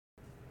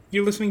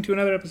You're listening to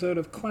another episode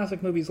of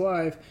Classic Movies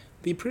Live,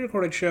 the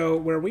pre-recorded show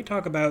where we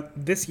talk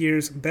about this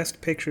year's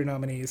Best Picture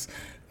nominees.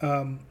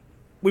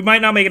 We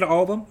might not make it to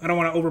all of them. I don't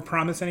want to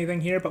overpromise anything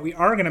here, but we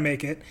are going to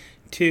make it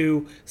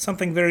to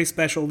something very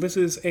special. This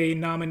is a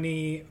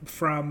nominee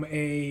from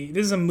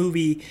This is a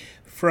movie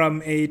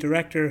from a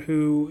director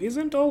who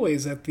isn't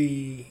always at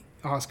the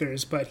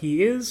Oscars, but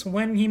he is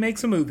when he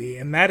makes a movie,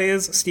 and that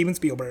is Steven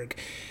Spielberg.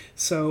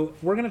 So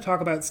we're going to talk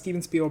about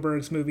Steven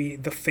Spielberg's movie,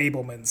 The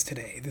Fabelmans,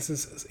 today. This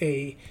is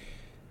a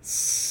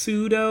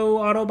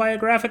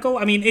pseudo-autobiographical.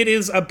 I mean, it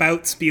is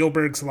about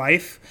Spielberg's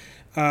life.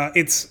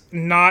 It's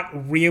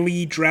not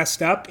really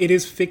dressed up. It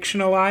is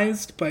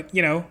fictionalized, but,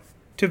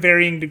 to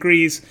varying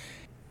degrees.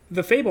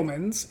 The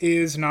Fabelmans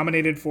is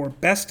nominated for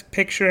Best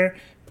Picture,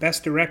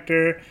 Best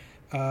Director,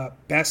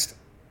 Best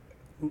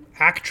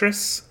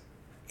Actress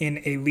in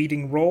a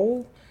Leading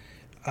Role,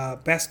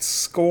 Best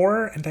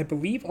Score, and I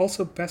believe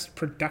also Best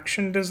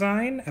Production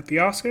Design at the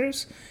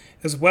Oscars,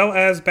 as well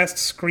as Best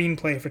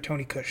Screenplay for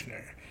Tony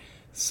Kushner.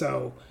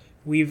 So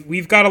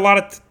we've got a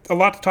lot to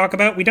talk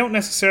about. We don't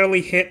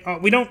necessarily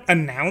we don't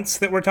announce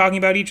that we're talking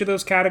about each of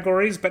those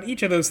categories, but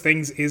each of those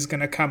things is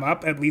going to come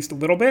up at least a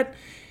little bit.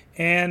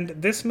 And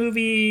this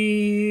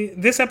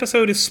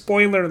episode is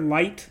spoiler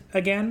light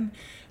again.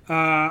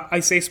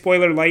 I say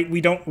spoiler light. We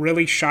don't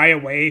really shy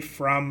away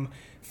from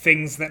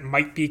things that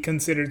might be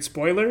considered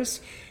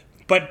spoilers,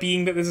 but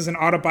being that this is an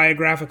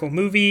autobiographical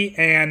movie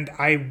and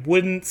I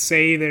wouldn't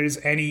say there's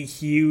any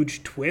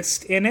huge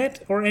twist in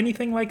it or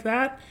anything like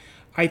that,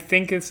 I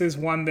think this is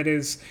one that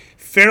is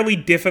fairly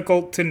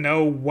difficult to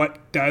know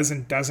what does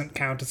and doesn't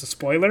count as a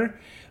spoiler.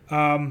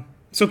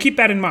 So keep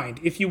that in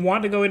mind. If you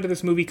want to go into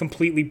this movie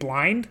completely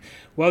blind,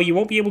 well, you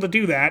won't be able to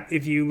do that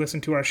if you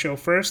listen to our show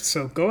first.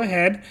 So go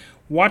ahead,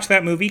 watch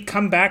that movie,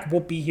 come back.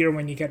 We'll be here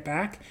when you get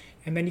back,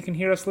 and then you can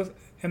hear us.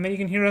 And then you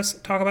can hear us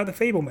talk about The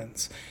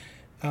Fabelmans.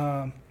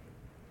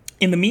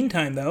 In the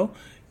meantime, though,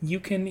 you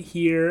can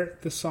hear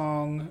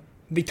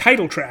the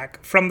title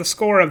track from the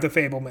score of The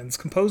Fabelmans,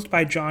 composed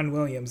by John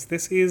Williams.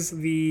 This is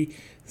the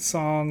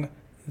song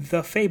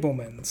The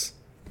Fabelmans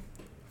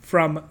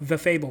from The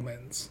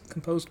Fabelmans,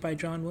 composed by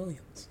John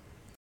Williams.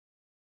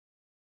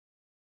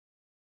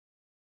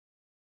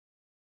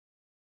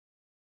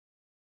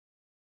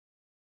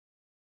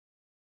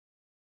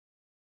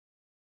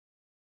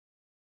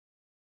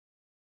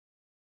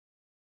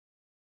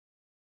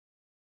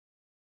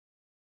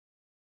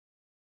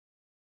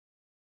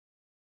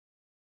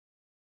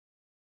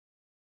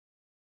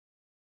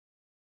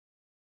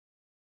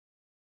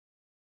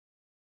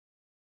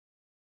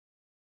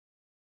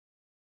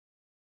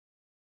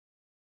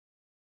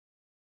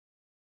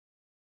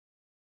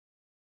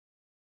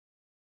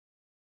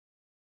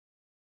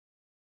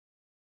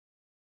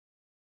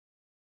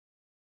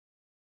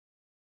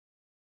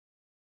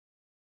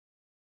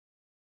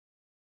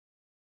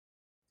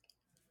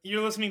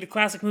 You're listening to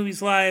Classic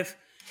Movies Live.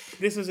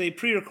 This is a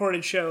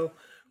pre-recorded show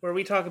where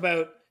we talk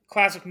about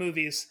classic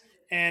movies.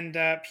 And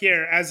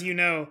Pierre, as you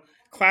know,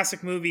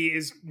 classic movie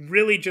is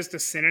really just a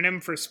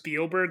synonym for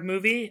Spielberg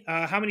movie.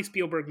 How many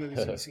Spielberg movies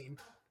have you seen?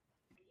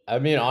 I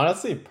mean,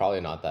 honestly, probably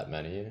not that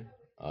many.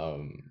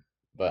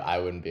 But I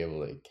wouldn't be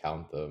able to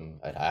count them.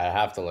 I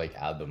have to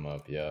add them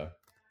up. Yeah.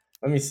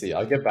 Let me see.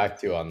 I'll get back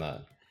to you on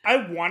that.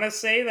 I want to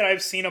say that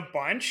I've seen a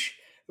bunch,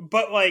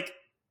 but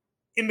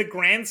in the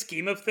grand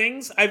scheme of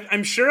things,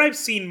 I'm sure I've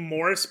seen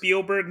more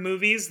Spielberg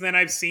movies than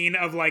I've seen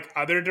of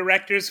other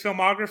directors'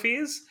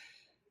 filmographies.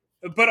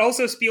 But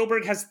also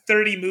Spielberg has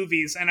 30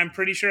 movies, and I'm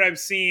pretty sure I've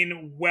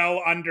seen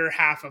well under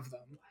half of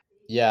them.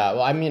 Yeah.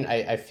 Well, I mean,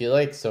 I feel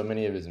like so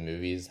many of his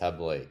movies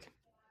have I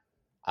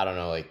don't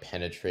know,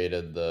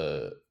 penetrated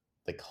the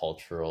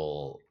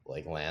cultural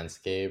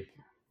landscape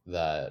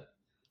that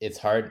it's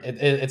hard.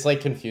 It's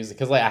confusing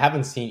because I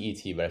haven't seen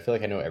E.T., but I feel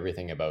like I know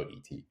everything about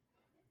E.T.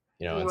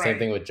 And same Right.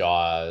 thing with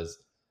Jaws.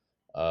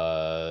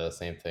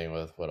 Same thing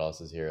with what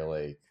else is here?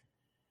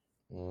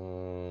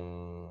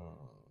 Well,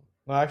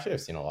 actually,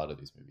 I've seen a lot of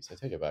these movies. I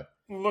take it back.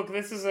 Look,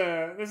 this is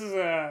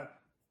a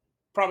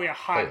probably a But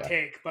hot yeah.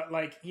 take, but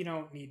you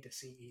don't need to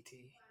see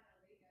E.T.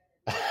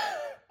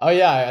 Oh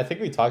yeah, I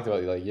think we talked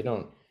about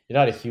you're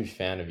not a huge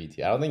fan of ET.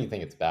 I don't think you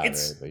think it's bad, right?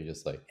 It's But you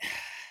just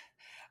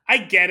I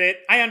get it.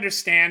 I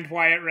understand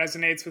why it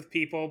resonates with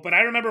people, but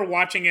I remember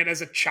watching it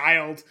as a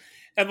child,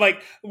 and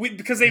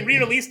because they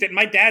re-released it.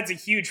 My dad's a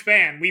huge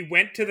fan. We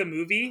went to the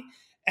movie,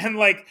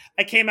 and I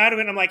came out of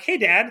it and I'm like, "Hey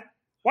dad,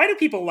 why do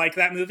people like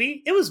that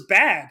movie? It was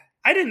bad.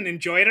 I didn't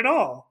enjoy it at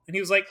all." And he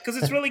was like, "Cuz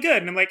it's really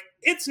good." And I'm like,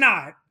 "It's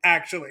not,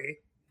 actually."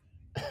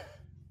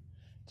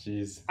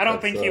 jeez, I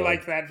don't think he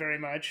liked that very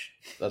much.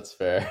 that's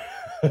fair.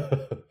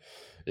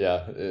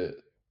 Yeah,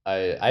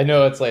 I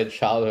know it's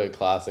childhood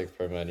classic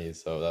for many,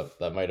 so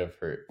that might have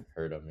hurt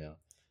him. Yeah.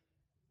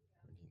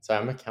 So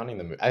I'm counting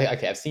the movie.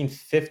 Okay, I've seen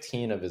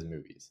 15 of his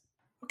movies.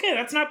 Okay,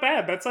 that's not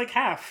bad. That's like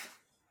half.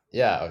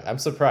 Yeah, I'm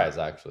surprised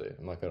actually.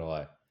 I'm not gonna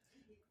lie.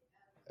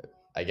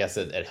 I guess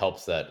it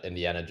helps that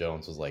Indiana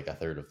Jones was a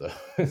third of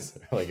those,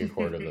 or a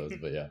quarter of those.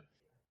 But yeah,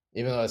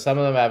 even though some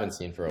of them I haven't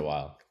seen for a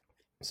while.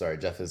 Sorry,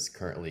 Jeff is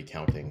currently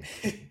counting,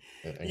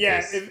 in Yeah,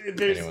 case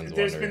anyone's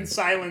there's been wondering.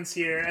 silence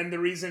here, and the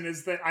reason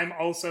is that I'm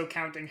also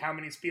counting how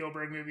many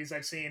Spielberg movies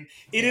I've seen.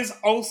 It Yeah. is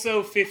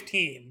also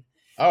 15,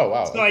 Oh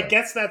wow. so I Okay.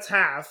 guess that's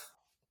half.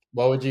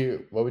 What would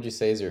you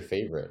say is your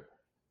favorite?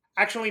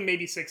 Actually,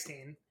 maybe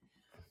 16.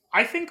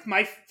 I think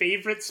my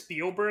favorite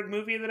Spielberg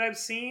movie that I've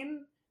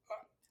seen.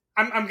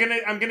 I'm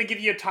gonna give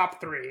you a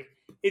top three.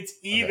 It's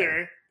Okay.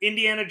 either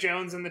Indiana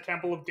Jones and the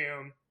Temple of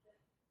Doom,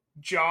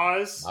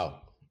 Jaws,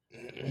 Wow.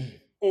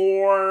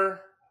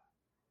 or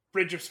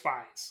Bridge of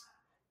Spies.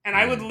 And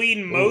I would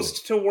lean Ooh.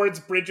 most towards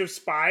Bridge of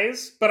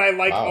Spies, but I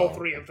like all Wow.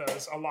 three Okay. of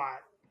those a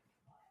lot.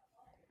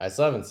 I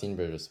still haven't seen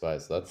Bridge of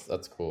Spies. So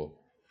that's cool.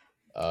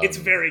 It's Um.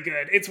 very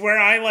good. It's where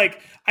I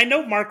like. I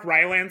know Mark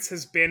Rylance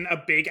has been a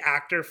big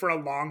actor for a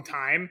long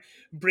time.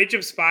 Bridge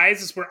of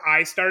Spies is where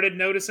I started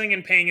noticing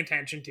and paying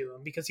attention to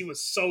him because he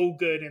was so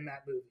good in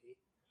that movie.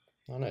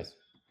 Oh, nice.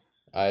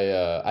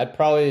 I'd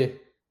probably.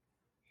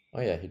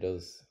 Oh yeah, he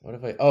does. What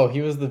if I? Oh,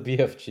 he was the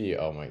BFG.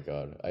 Oh my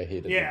god, I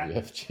hated the Yeah,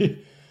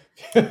 BFG.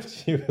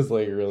 BFG was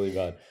like really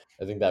bad.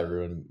 I think that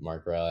ruined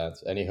Mark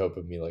Rylance. Any hope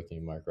of me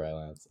liking Mark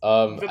Rylance?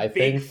 the I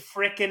big think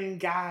frickin'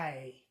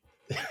 guy.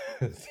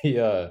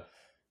 the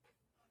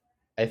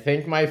I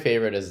think my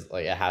favorite is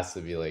like it has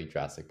to be like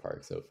Jurassic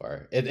Park so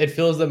far. It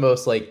feels the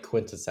most like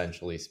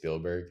quintessentially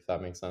Spielberg, if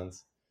that makes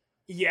sense.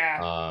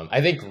 Yeah,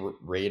 I think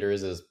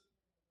Raiders is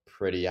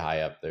pretty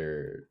high up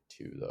there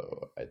too,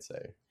 though. I'd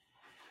say.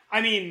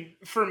 I mean,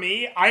 for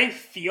me, I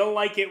feel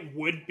like it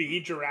would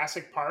be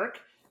Jurassic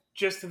Park,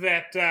 just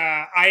that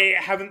I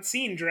haven't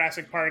seen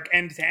Jurassic Park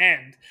end to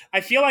end.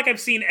 I feel like I've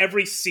seen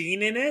every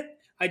scene in it.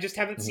 I just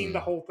haven't seen the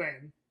Mhm. whole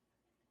thing.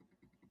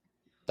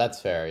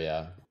 That's fair,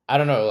 yeah. I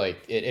don't know,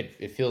 like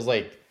it feels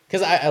like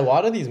because a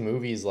lot of these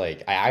movies,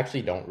 like I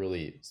actually don't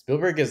really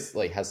Spielberg is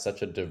like has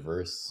such a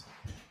diverse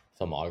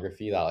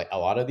filmography that like a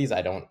lot of these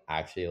I don't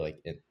actually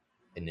like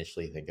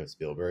initially think of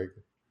Spielberg.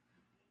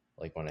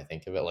 Like when I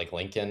think of it, like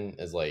Lincoln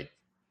is like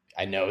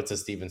I know it's a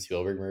Steven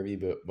Spielberg movie,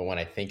 but when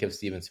I think of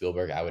Steven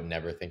Spielberg, I would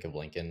never think of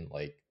Lincoln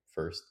like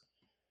first.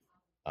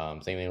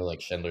 Same thing with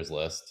like Schindler's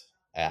List.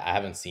 I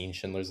haven't seen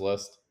Schindler's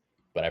List,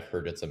 but I've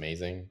heard it's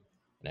amazing,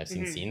 and I've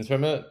seen Hmm. scenes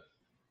from it.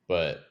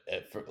 But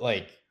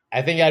like,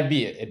 I think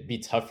it'd be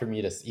tough for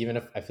me to even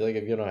if I feel like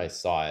if you know I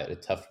saw it,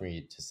 it's tough for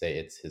me to say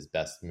it's his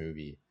best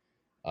movie.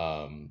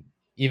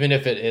 Even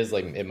if it is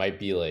like it might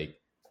be like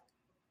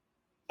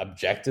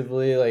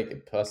objectively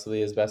like possibly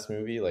his best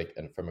movie, like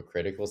and from a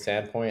critical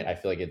standpoint, I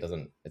feel like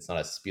it's not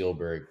a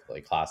Spielberg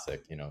like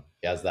classic.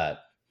 He has that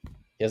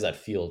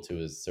feel to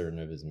his certain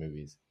of his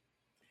movies.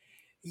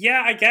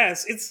 Yeah, I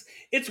guess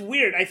it's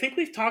weird. I think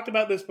we've talked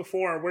about this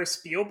before, where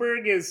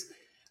Spielberg is.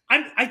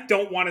 I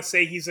don't want to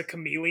say he's a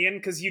chameleon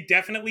because you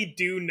definitely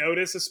do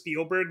notice a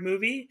Spielberg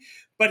movie,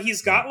 but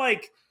he's Mm. got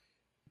like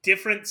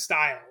different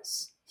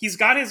styles. He's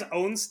got his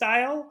own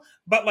style,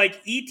 but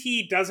like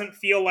E.T. doesn't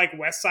feel like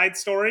West Side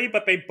Story,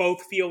 but they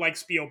both feel like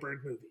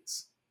Spielberg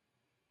movies.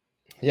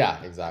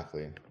 Yeah,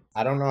 exactly.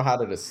 I don't know how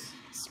to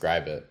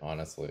describe it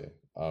honestly.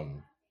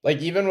 Like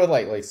even with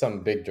like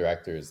some big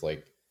directors,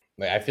 like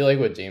I feel like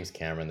with James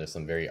Cameron, there's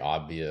some very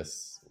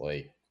obvious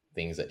like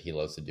things that he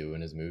loves to do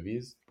in his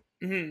movies.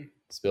 Hmm.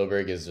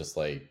 Spielberg is just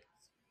like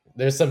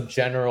there's some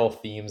general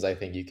themes I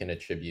think you can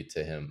attribute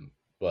to him,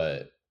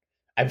 but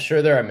I'm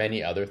sure there are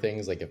many other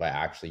things. Like if I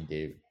actually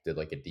did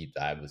like a deep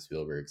dive of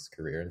Spielberg's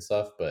career and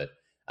stuff, but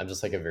I'm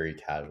just like a very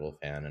casual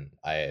fan, and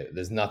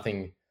there's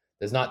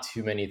not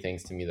too many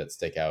things to me that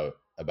stick out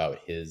about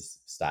his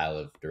style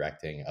of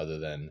directing other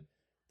than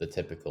the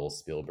typical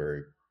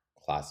Spielberg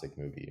classic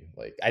movie.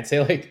 Like I'd say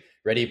like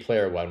Ready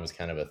Player One was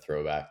kind of a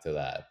throwback to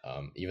that,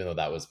 even though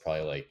that was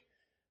probably like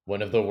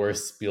one of the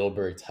worst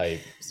Spielberg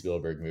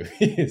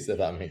movies, if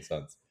that makes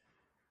sense.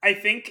 I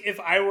think if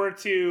I were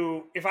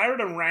to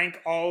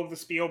rank all of the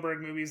Spielberg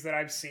movies that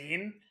I've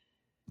seen,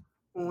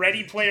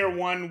 Ready Player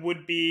One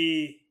would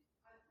be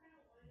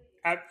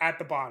at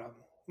the bottom.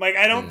 Like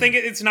I don't think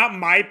Mm, it's not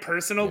my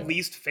personal yeah.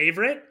 least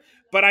favorite,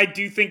 but I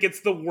do think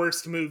it's the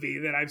worst movie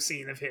that I've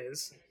seen of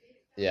his.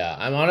 Yeah,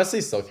 I'm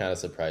honestly still kind of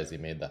surprised he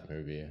made that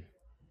movie.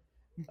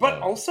 But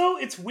Um, also,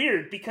 it's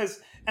weird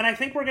because, and I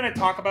think we're going to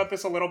talk about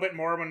this a little bit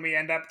more when we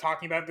end up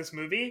talking about this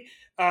movie.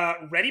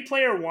 Ready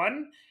Player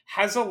One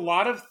has a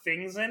lot of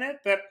things in it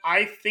that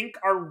I think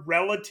are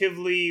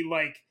relatively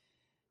like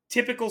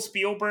typical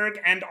Spielberg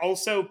and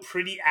also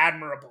pretty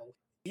admirable.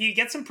 He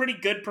gets some pretty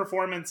good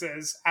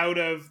performances out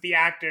of the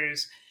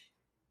actors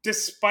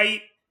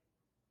despite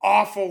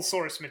awful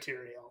source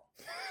material.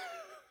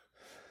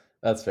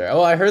 that's fair.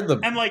 Oh, I heard the.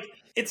 And like,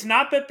 it's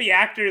not that the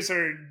actors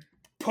are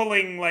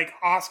pulling like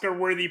Oscar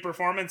worthy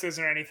performances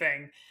or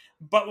anything,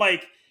 but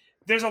like,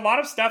 there's a lot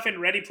of stuff in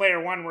Ready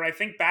Player One where I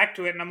think back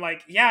to it and I'm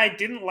like, yeah, I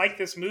didn't like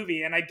this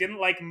movie and I didn't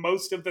like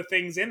most of the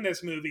things in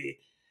this movie,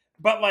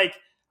 but like,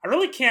 I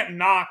really can't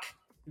knock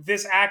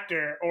this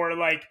actor or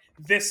like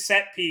this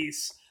set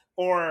piece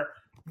or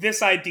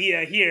this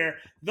idea here.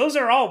 Those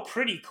are all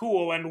pretty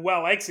cool and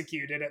well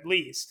executed, at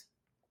least.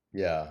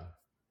 Yeah,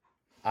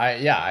 I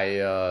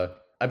yeah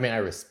I mean I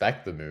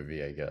respect the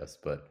movie, I guess,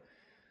 but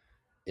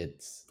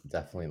it's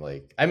definitely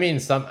like,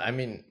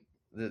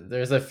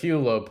 there's a few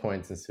low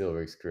points in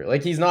Spielberg's career.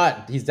 Like he's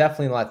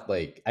definitely not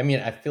like,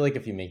 I feel like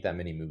if you make that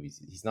many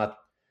movies,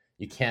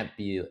 you can't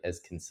be as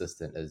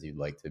consistent as you'd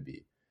like to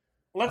be.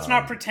 Let's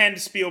not pretend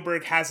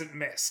Spielberg hasn't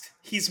missed.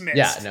 He's Yeah,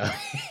 missed. no,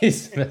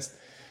 he's missed.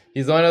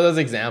 He's one of those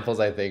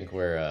examples, I think,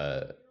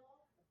 where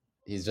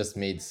he's just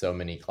made so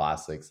many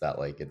classics that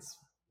like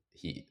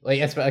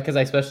because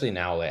especially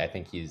now, like I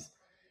think he's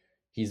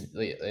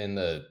like, in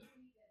the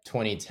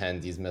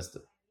 2010s, he's missed.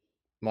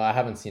 Well, I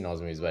haven't seen all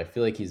his movies, but I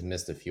feel like he's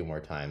missed a few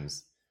more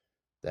times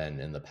than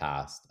in the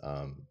past,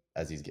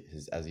 as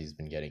he's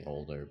been getting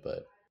older.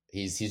 But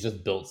he's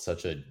just built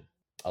such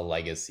a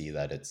legacy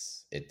that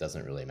it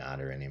doesn't really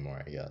matter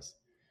anymore, I guess.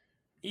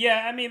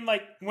 Yeah, I mean,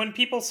 like, when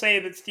people say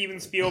that Steven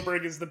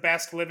Spielberg is the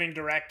best living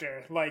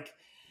director, like,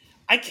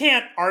 I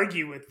can't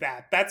argue with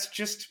that. That's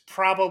just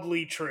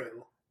probably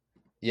true.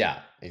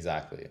 Yeah,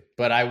 exactly.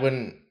 But I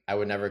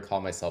would never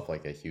call myself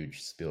like a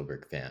huge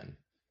Spielberg fan.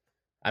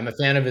 I'm a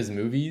fan of his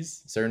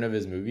movies, certain of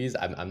his movies.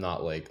 I'm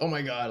not like, oh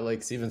my god,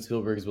 like Steven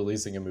Spielberg's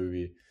releasing a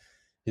movie.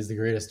 He's the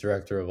greatest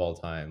director of all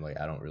time. Like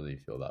I don't really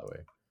feel that way.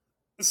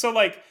 So,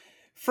 like,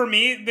 for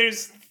me,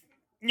 there's,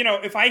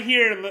 if I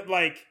hear,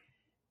 like,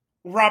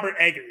 Robert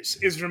Eggers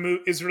is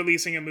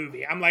releasing a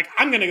movie, I'm like,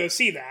 I'm gonna go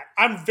see that.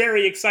 I'm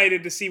very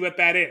excited to see what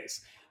that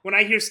is. When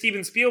I hear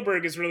Steven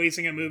Spielberg is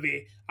releasing a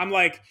movie, I'm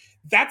like,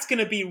 that's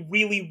gonna be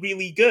really,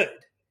 really good.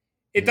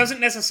 It Mhm. doesn't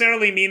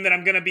necessarily mean that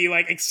I'm gonna be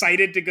like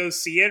excited to go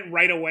see it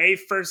right away,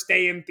 first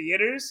day in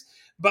theaters,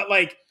 but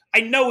like I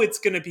know it's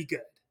gonna be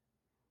good.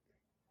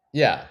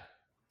 Yeah,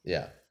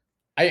 yeah.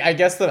 I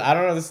guess that I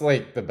don't know. This is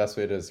like the best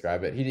way to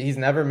describe it. He's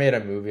never made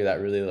a movie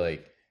that really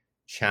like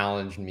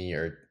challenged me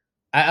or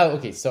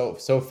okay.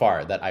 So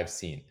far that I've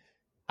seen,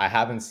 I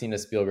haven't seen a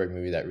Spielberg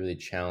movie that really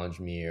challenged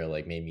me or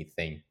like made me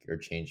think or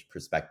change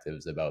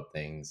perspectives about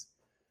things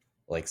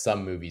like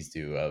some movies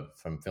do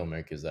from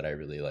filmmakers that I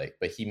really like.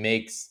 But he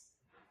makes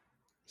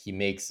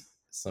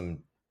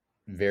some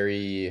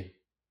very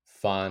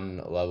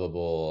fun,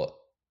 lovable,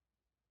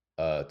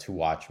 to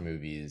watch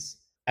movies.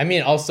 I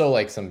mean, also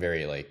like some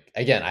very like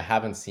again, I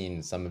haven't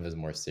seen some of his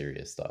more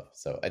serious stuff,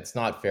 so it's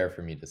not fair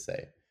for me to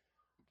say.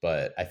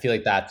 But I feel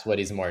like that's what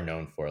he's more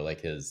known for.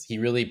 Like he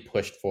really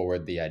pushed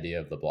forward the idea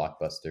of the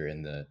blockbuster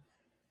in the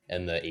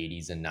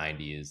 80s and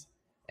 90s,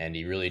 and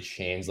he really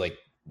changed like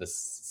the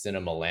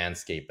cinema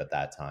landscape at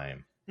that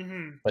time.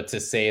 Mm-hmm. But to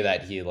say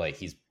that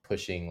he's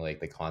pushing like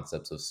the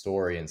concepts of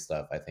story and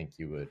stuff, I think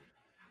you would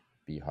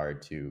be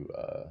hard to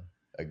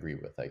agree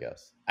with. I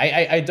guess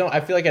I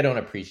feel like I don't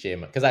appreciate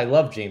him because I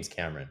love James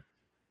Cameron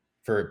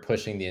for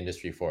pushing the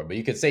industry forward, but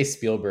you could say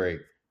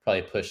Spielberg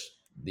probably pushed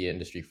the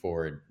industry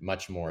forward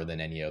much more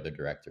than any other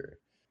director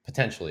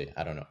potentially.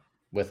 I don't know,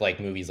 with like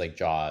movies like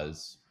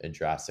Jaws and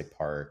Jurassic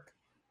Park.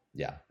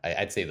 Yeah,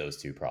 I'd say those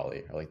two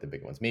probably are like the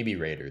big ones. Maybe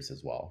Raiders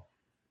as well.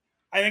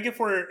 I think if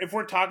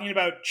we're talking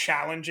about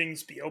challenging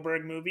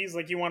Spielberg movies,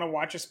 like you want to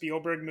watch a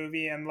Spielberg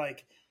movie and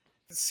like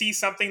see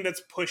something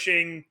that's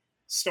pushing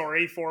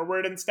story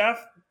forward and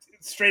stuff,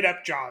 straight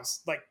up Jaws.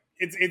 Like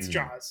it's Mm.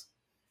 Jaws.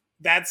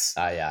 That's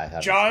Yeah, I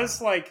haven't seen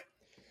Jaws. it. Like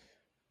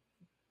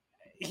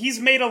he's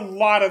made a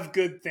lot of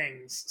good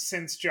things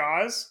since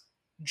Jaws.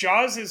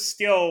 Jaws is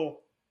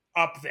still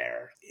up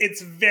there.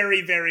 It's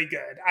very, very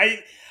good.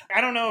 I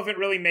don't know if it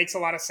really makes a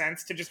lot of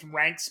sense to just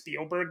rank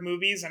Spielberg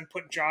movies and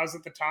put Jaws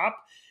at the top,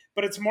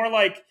 but it's more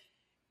like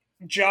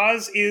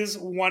Jaws is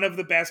one of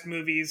the best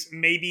movies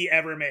maybe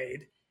ever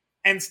made.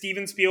 And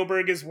Steven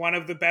Spielberg is one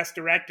of the best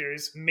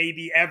directors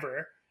maybe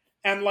ever.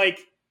 And like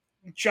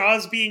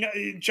Jaws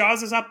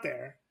is up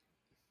there.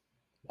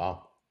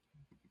 Wow,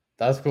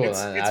 that's cool.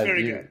 It's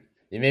very good.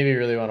 You made me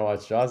really want to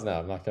watch Jaws now.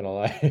 I'm not gonna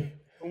lie.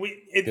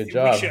 Good We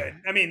job. should.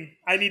 I mean,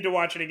 I need to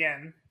watch it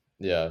again.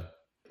 Yeah.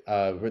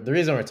 The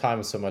reason we're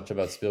talking so much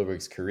about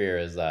Spielberg's career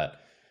is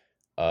that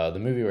the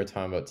movie we're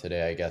talking about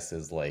today, I guess,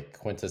 is like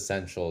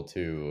quintessential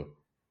to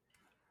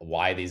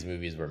why these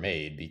movies were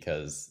made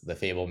because The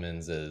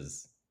Fabelmans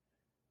is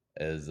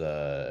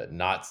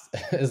not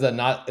is that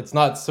not it's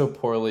not so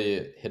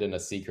poorly hidden a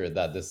secret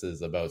that this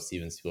is about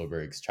Steven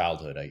Spielberg's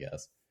childhood, I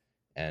guess,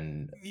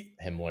 and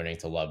him learning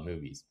to love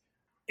movies.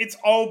 It's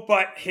all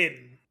but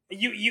hidden.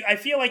 I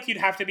feel like you'd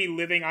have to be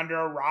living under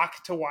a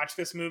rock to watch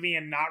this movie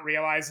and not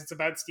realize it's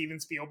about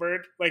Steven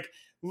Spielberg. Like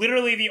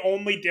literally the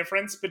only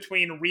difference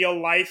between real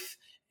life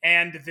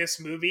and this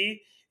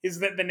movie is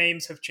that the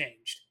names have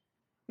changed.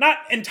 Not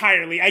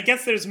entirely. I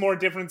guess there's more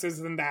differences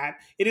than that.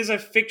 It is a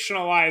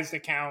fictionalized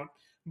account,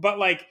 but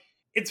like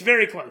it's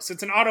very close.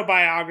 It's an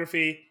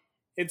autobiography.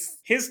 It's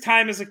his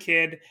time as a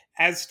kid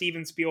as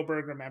Steven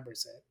Spielberg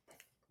remembers it.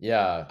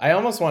 Yeah, I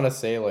almost want to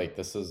say like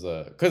this is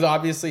a because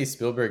obviously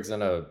Spielberg's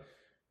in a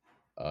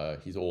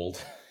he's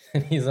old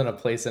and he's in a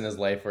place in his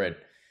life where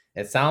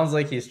it sounds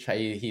like he's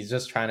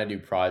just trying to do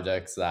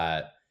projects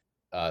that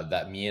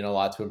mean a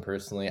lot to him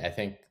personally. I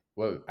think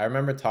what I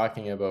remember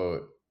talking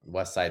about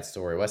West Side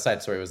Story. West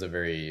Side Story was a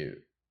very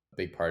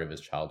big part of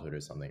his childhood or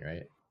something,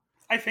 right?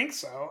 I think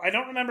so. I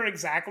don't remember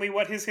exactly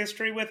what his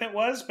history with it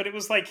was, but it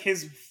was like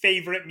his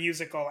favorite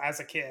musical as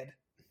a kid.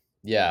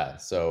 Yeah,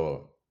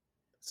 so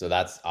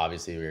that's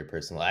obviously very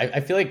personal. I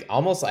feel like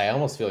I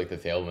almost feel like the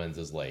Fabelmans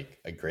is like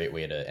a great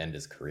way to end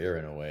his career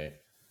in a way.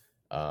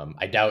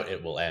 I doubt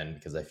it will end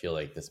because I feel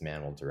like this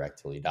man will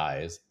direct till he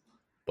dies.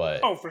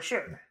 But Oh, for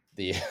sure.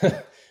 the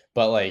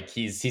but like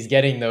he's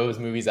getting those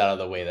movies out of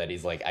the way that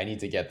he's like, I need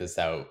to get this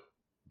out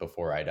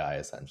before I die,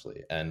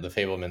 essentially. And the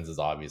Fablemans is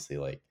obviously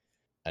like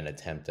an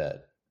attempt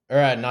at, or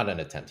not an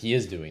attempt. He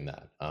is doing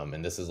that.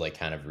 And this is like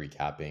kind of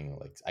recapping,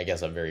 like I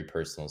guess a very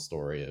personal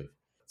story of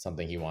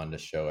something he wanted to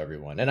show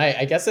everyone. And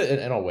I guess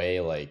in a way,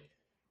 like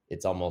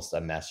it's almost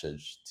a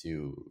message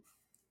to,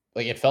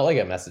 like it felt like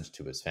a message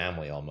to his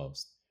family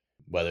almost,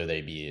 whether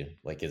they be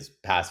like his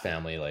past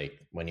family, like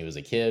when he was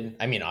a kid.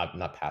 I mean,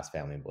 not past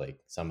family, but like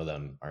some of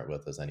them aren't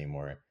with us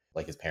anymore,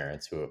 like his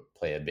parents who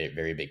play a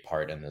very big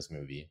part in this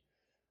movie,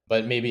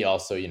 but maybe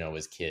also, you know,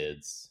 his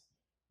kids,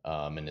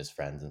 and his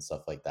friends and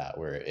stuff like that,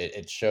 where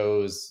it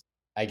shows,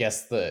 I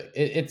guess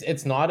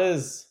it's not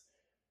as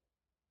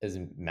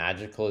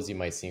magical as you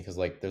might seem, because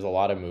like there's a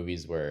lot of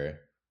movies where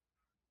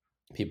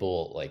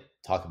people like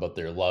talk about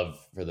their love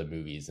for the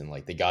movies and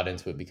like they got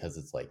into it because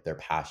it's like their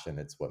passion,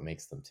 it's what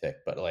makes them tick.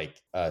 But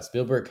like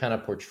Spielberg kind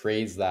of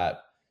portrays that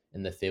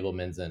in the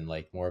Fablemans in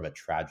like more of a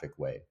tragic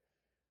way,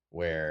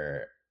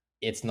 where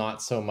it's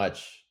not so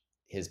much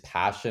his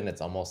passion,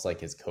 it's almost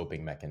like his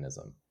coping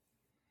mechanism,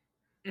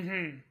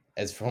 Hmm.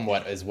 as from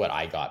what is what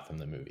I got from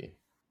the movie.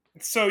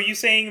 So you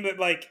saying that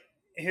like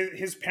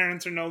his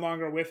parents are no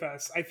longer with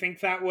us? I think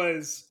that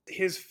was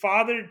his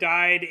father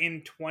died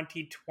in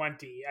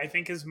 2020. I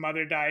think his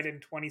mother died in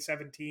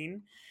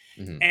 2017,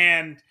 Hmm.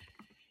 and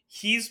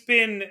he's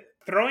been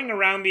throwing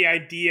around the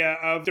idea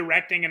of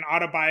directing an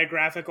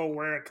autobiographical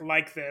work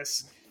like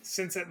this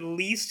since at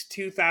least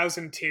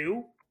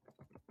 2002,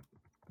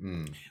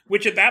 Mm.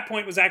 which at that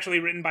point was actually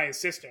written by his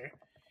sister.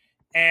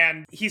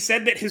 And he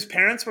said that his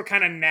parents were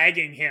kind of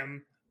nagging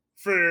him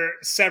for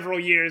several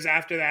years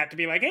after that to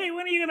be like, hey,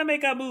 when are you going to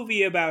make a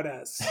movie about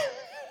us?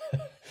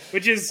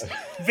 Which is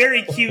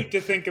very cute to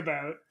think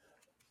about.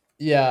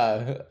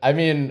 Yeah, I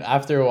mean,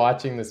 after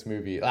watching this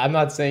movie, I'm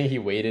not saying he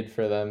waited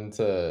for them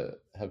to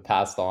have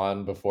passed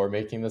on before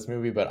making this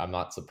movie, but I'm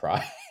not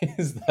surprised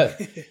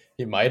that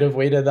he might have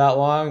waited that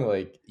long,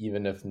 like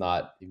even if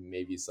not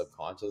maybe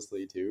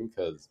subconsciously too,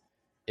 because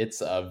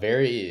it's a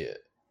very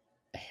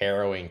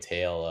harrowing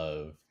tale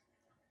of,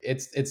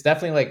 it's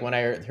definitely like when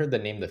I heard the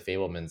name The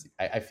Fablemans,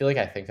 I feel like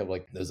I think of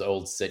like those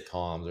old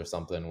sitcoms or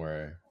something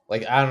where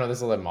like I don't know,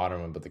 this is a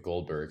modern one, but the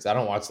Goldbergs. I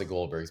don't watch the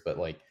Goldbergs, but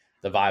like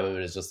the vibe of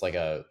it is just like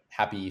a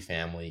happy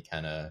family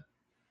kind of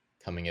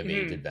coming of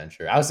age Mhm.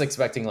 adventure. I was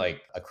expecting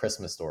like a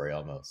Christmas Story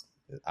almost.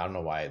 I don't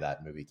know why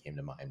that movie came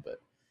to mind,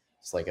 but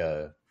it's like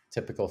a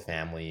typical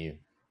family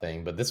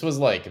thing. But this was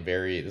like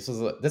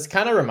this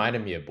kind of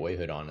reminded me of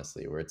Boyhood,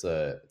 honestly, where it's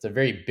a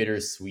very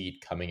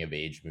bittersweet coming of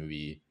age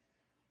movie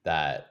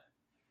that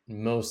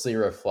mostly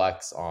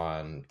reflects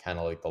on kind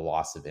of like the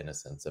loss of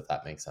innocence, if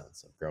that makes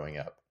sense, of growing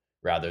up,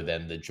 rather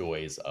than the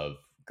joys of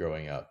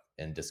growing up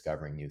and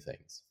discovering new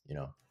things, you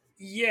know?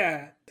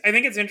 Yeah. I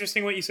think it's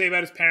interesting what you say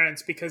about his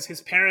parents because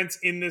his parents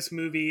in this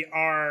movie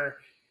are.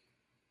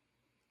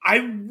 I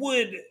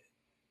would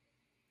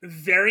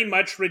very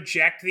much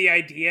reject the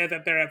idea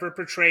that they're ever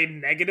portrayed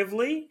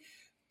negatively,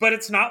 but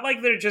it's not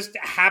like they're just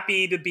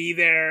happy to be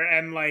there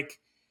and like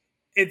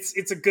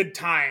it's a good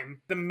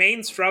time. The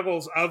main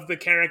struggles of the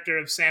character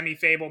of Sammy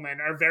Fableman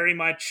are very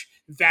much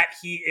that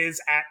he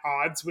is at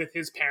odds with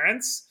his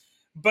parents,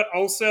 but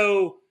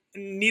also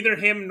neither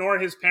him nor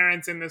his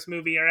parents in this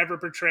movie are ever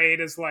portrayed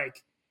as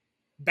like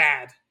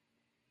bad.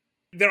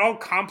 They're all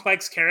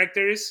complex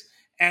characters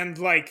and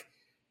like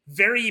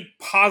very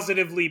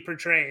positively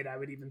portrayed, I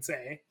would even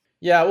say.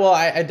 Yeah, well,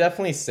 I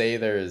definitely say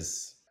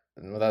there's,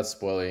 without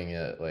spoiling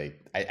it,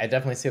 like I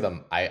definitely say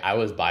them. I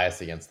was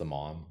biased against the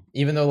mom,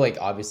 even though like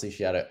obviously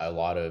she had a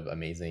lot of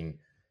amazing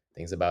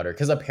things about her.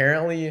 Because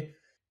apparently,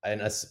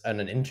 in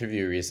an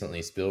interview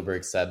recently,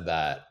 Spielberg said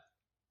that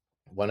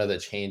one of the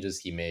changes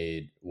he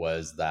made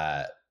was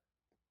that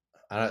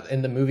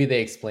in the movie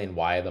they explain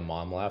why the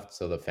mom left,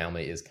 so the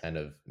family is kind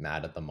of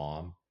mad at the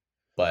mom,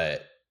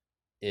 but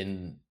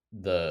in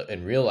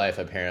real life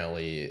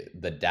apparently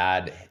the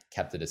dad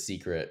kept it a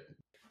secret.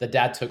 The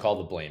dad took all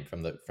the blame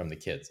from the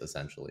kids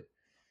essentially,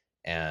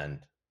 and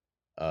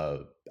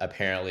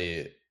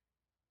apparently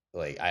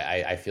like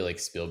I feel like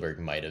Spielberg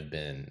might have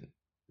been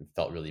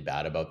felt really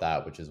bad about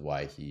that, which is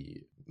why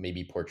he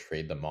maybe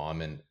portrayed the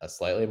mom in a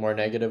slightly more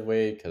negative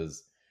way,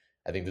 because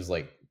I think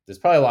there's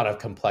probably a lot of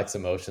complex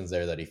emotions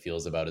there that he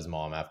feels about his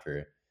mom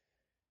after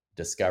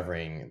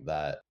discovering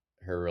that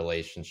her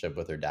relationship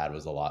with her dad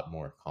was a lot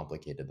more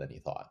complicated than he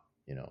thought,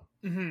 you know.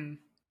 Mm-hmm.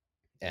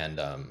 And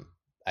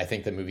I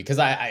think the movie, because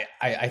I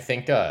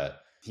think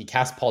he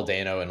cast Paul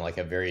Dano in like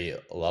a very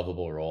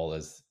lovable role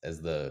as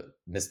the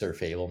Mr.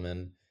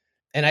 Fableman.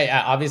 And I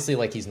obviously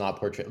like he's not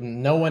portrayed.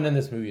 No one in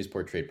this movie is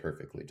portrayed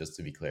perfectly. Just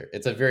to be clear,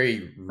 it's a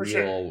very For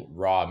sure. real,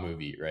 raw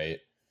movie, right?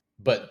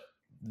 But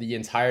the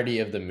entirety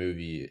of the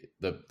movie,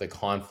 the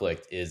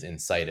conflict is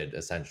incited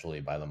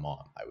essentially by the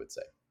mom. I would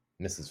say,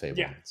 Mrs.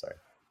 Yeah. Fableman. Sorry,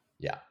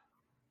 yeah.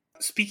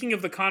 Speaking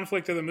of the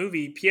conflict of the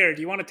movie, Pierre,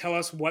 do you want to tell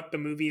us what the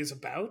movie is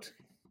about?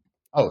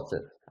 Oh,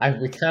 sure.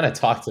 We kind of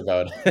talked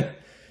about it.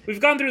 We've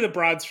gone through the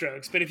broad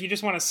strokes, but if you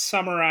just want to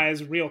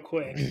summarize real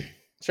quick.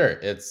 Sure.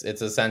 It's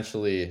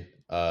essentially.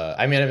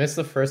 I mean, I missed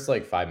the first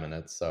like 5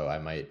 minutes, so I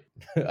might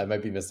I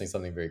might be missing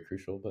something very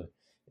crucial. But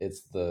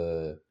it's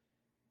the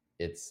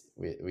it's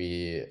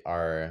we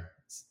are,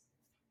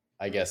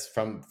 I guess,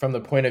 from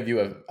the point of view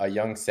of a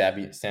young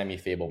Sammy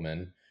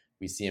Fabelman.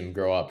 We see him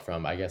grow up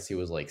from, I guess he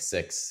was like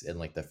 6 in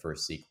like the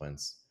first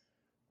sequence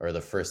or the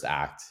first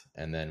act,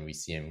 and then we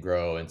see him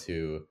grow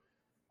into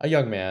a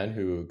young man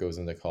who goes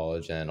into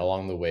college, and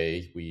along the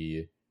way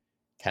we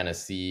kind of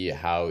see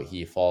why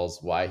he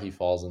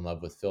falls in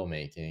love with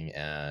filmmaking,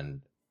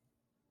 and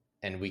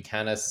we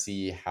kind of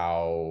see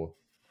how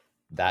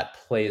that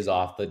plays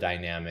off the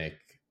dynamic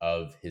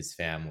of his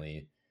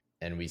family,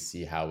 and we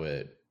see how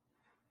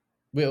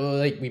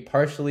we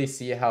partially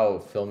see how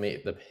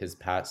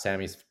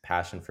Sammy's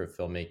passion for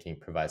filmmaking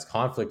provides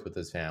conflict with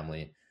his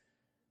family,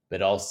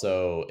 but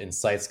also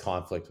incites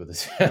conflict with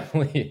his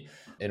family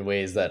in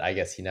ways that I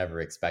guess he never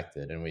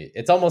expected. And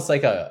it's almost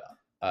like an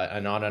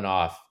on and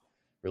off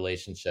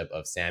relationship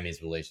of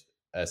Sammy's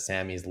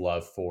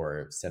love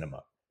for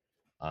cinema.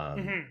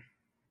 Mm-hmm.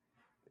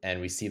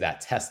 And we see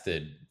that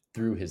tested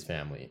through his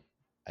family,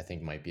 I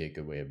think might be a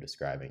good way of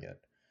describing it.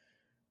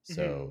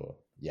 So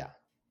yeah,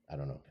 I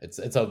don't know.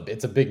 It's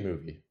a big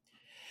movie.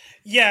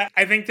 Yeah,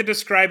 I think to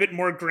describe it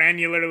more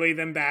granularly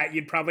than that,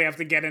 you'd probably have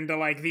to get into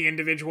like the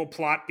individual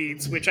plot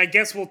beats, which I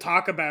guess we'll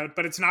talk about,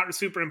 but it's not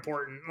super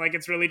important. Like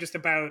it's really just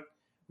about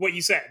what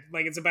you said.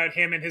 Like it's about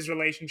him and his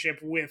relationship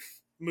with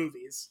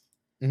movies.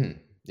 Mm-hmm.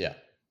 Yeah.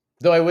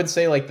 Though I would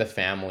say like the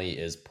family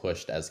is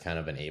pushed as kind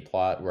of an A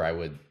plot, where I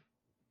would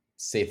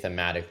say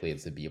thematically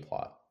it's a B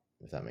plot,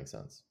 if that makes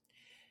sense.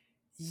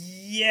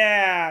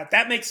 Yeah,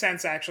 that makes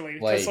sense actually.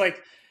 Because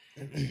like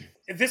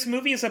this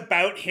movie is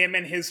about him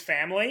and his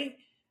family,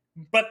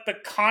 but the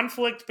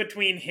conflict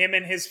between him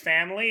and his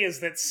family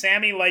is that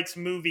Sammy likes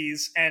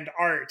movies and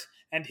art,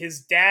 and his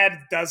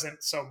dad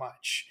doesn't so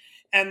much.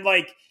 And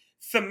like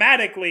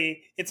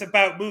thematically, it's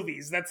about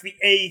movies. That's the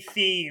A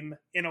theme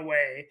in a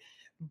way.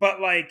 But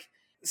like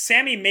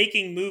Sammy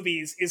making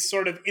movies is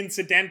sort of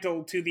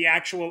incidental to the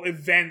actual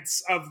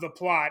events of the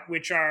plot,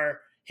 which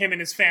are him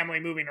and his family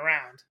moving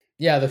around.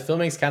 Yeah, the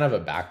filming's kind of a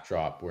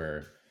backdrop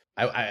where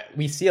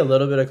we see a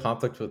little bit of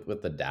conflict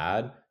with the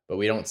dad, but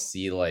we don't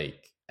see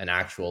like an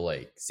actual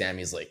like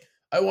Sammy's like,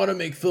 I want to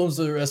make films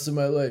for the rest of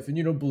my life, and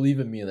you don't believe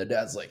in me, and the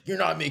dad's like, you're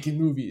not making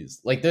movies.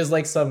 Like there's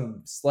like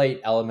some slight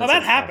elements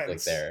of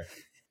conflict there.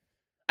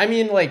 I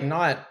mean, like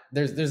not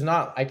there's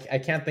not I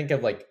can't think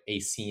of like a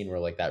scene where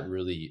like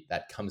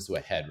that comes to a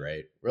head,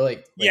 right? Where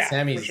like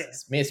Sammy's sure.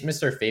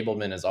 Mr.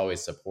 Fabelman is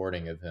always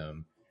supporting of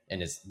him,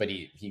 but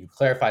he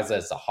clarifies that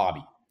it's a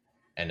hobby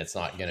and it's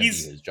not going to be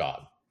his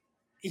job.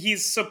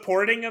 He's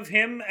supporting of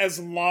him as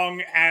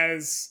long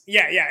as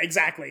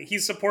exactly.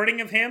 He's supporting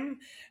of him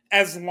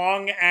as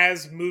long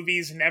as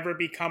movies never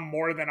become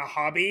more than a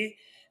hobby.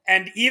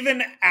 And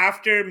even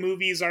after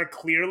movies are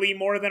clearly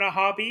more than a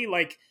hobby,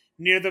 like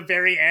near the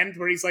very end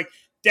where he's like,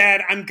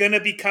 Dad, I'm going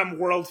to become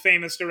world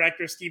famous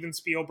director Steven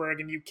Spielberg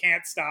and you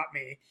can't stop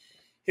me.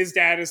 His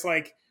dad is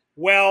like,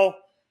 well,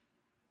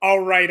 all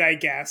right, I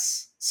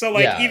guess. So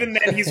like even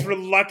then he's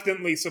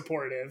reluctantly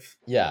supportive.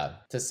 Yeah.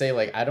 To say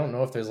like, I don't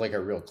know if there's like a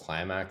real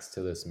climax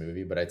to this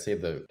movie, but I'd say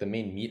the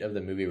main meat of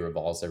the movie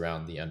revolves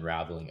around the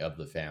unraveling of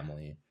the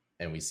family.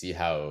 And we see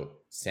how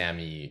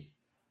Sammy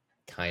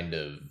kind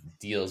of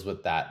deals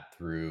with that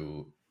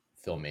through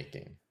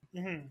filmmaking.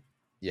 Mm-hmm.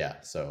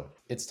 Yeah. So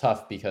it's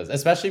tough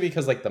especially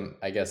because like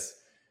I guess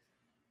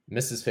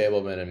Mrs.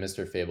 Fabelman and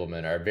Mr.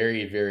 Fabelman are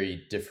very,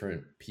 very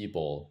different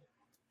people.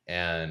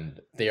 And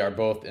they are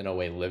both, in a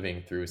way,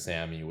 living through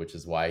Sammy, which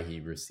is why he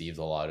receives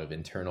a lot of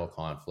internal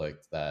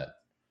conflict that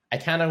I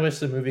kind of wish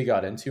the movie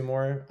got into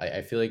more.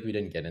 I feel like we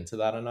didn't get into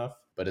that enough.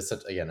 But it's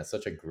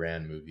such a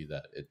grand movie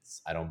that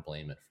I don't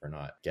blame it for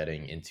not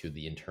getting into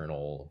the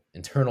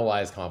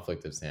internalized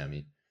conflict of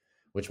Sammy,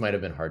 which might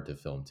have been hard to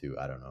film too.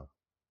 I don't know.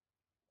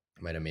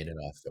 Might have made it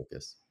off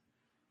focus.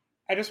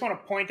 I just want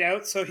to point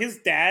out, so his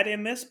dad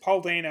in this,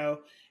 Paul Dano,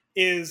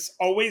 is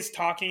always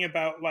talking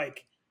about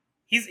like,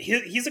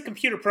 he's a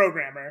computer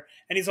programmer,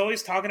 and he's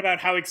always talking about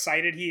how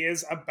excited he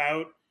is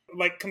about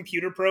like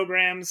computer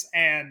programs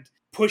and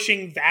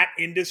pushing that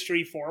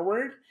industry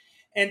forward.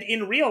 And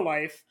in real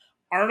life,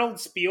 Arnold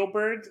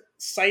Spielberg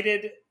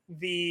cited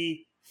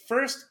the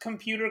first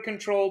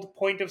computer-controlled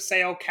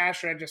point-of-sale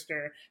cash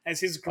register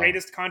as his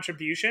greatest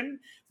contribution,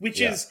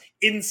 which is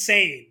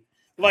insane.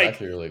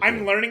 Like, really cool.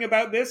 I'm learning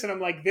about this, and I'm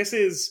like, this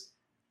is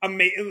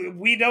amazing.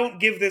 We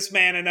don't give this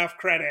man enough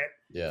credit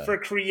for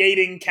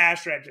creating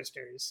cash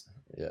registers.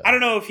 Yeah. I don't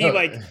know if he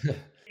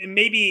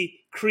maybe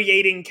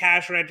creating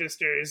cash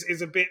registers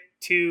is a bit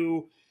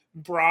too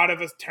broad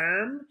of a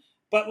term,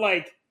 but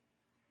like,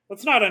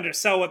 let's not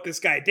undersell what this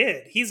guy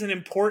did. He's an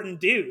important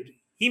dude.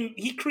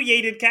 He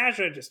created cash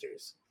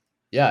registers.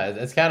 Yeah,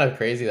 it's kind of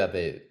crazy that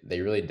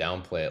they really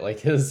downplay it.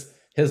 Like his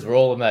his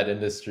role in that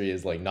industry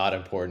is like not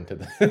important to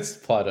this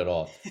plot at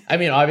all. I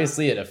mean,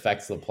 obviously it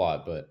affects the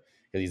plot, but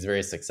because he's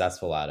very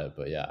successful at it.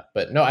 But yeah,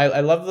 but no, I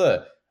love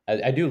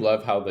I do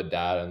love how the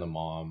dad and the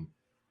mom,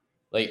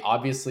 like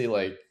obviously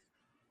like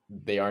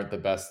they aren't the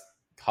best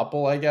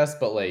couple, I guess,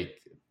 but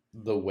like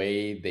the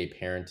way they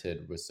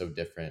parented was so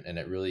different, and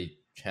it really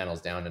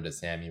channels down into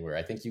Sammy, where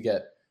I think you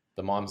get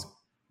the mom's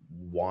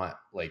want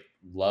like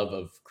love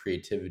of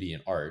creativity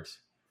and art,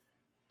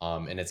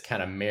 and it's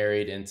kind of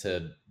married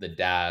into the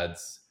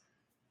dad's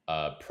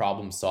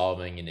problem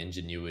solving and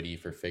ingenuity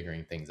for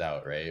figuring things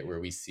out, right? Where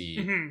we see,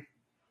 Mm-hmm.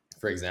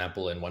 for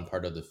example, in one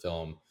part of the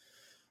film,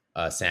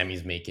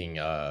 Sammy's making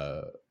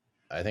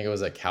I think it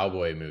was a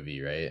cowboy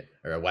movie, right,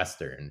 or a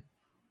western,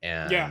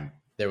 Yeah. and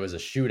there was a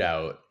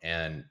shootout,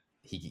 and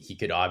he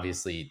could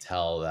obviously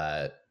tell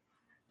that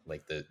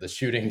like the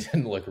shooting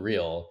didn't look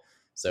real,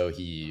 so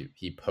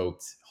he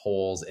poked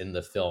holes in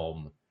the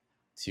film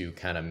to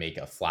kind of make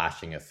a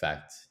flashing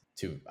effect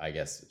to, I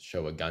guess,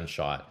 show a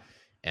gunshot,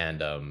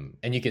 and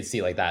you could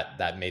see like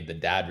that made the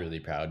dad really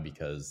proud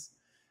because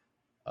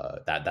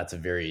that's a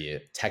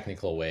very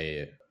technical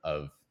way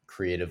of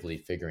creatively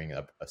figuring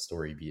up a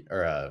story beat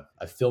or a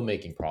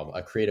filmmaking problem,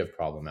 a creative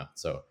problem out.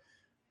 So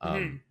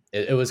Mm-hmm.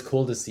 it was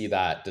cool to see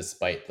that,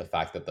 despite the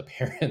fact that the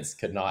parents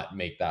could not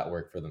make that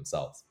work for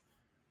themselves.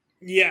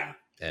 Yeah.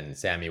 And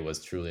Sammy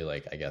was truly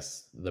like, I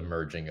guess, the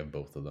merging of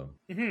both of them.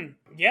 Mm-hmm.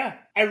 Yeah.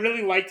 I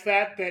really liked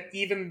that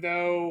even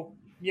though,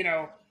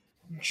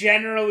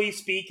 generally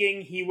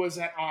speaking, he was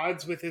at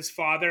odds with his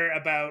father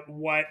about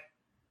what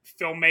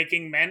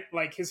filmmaking meant,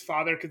 like his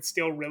father could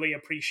still really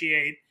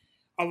appreciate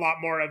a lot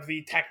more of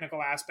the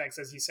technical aspects,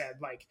 as you said.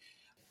 Like,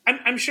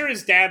 I'm sure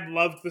his dad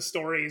loved the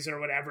stories or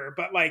whatever,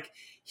 but like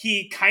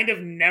he kind of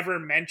never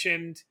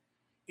mentioned,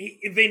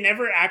 they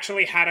never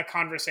actually had a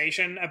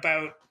conversation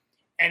about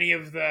any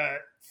of the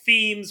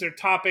themes or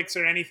topics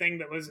or anything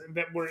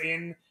that were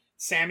in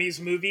Sammy's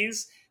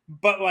movies.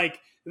 But like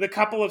the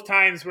couple of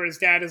times where his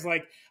dad is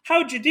like,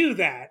 "How'd you do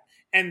that?"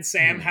 and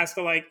Sam Mhm. has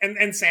to like,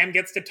 and Sam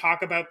gets to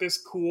talk about this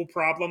cool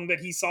problem that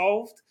he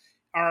solved,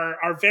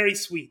 are very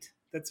sweet.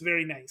 That's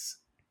very nice.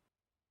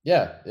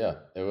 Yeah.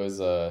 It was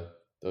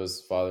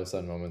those father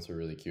son moments were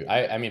really cute.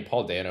 I mean,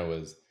 Paul Dano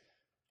was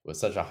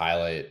such a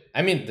highlight.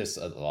 I mean, there's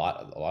a lot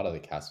of the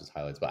cast was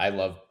highlights, but I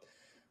love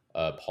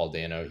Paul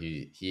Dano.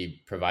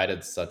 He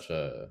provided such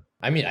a.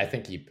 I mean, I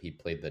think he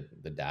played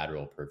the dad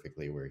role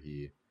perfectly, where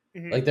he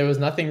Mm-hmm. like there was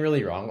nothing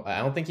really wrong. I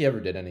don't think he ever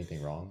did anything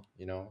wrong.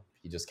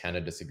 He just kind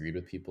of disagreed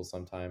with people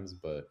sometimes,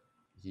 but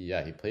he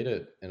played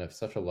it in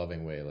such a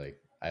loving way. Like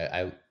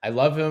I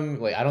love him.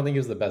 Like I don't think he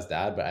was the best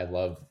dad, but I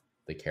love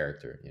the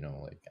character.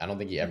 Like I don't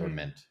think he ever Mm-hmm.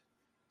 meant.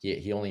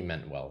 He only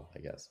meant well, I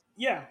guess.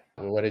 Yeah,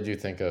 What did you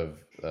think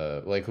of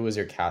like who was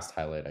your cast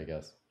highlight, I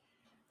guess?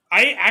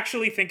 I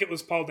actually think it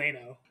was Paul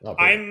Dano. Oh,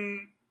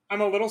 perfect. I'm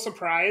a little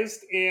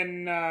surprised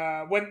in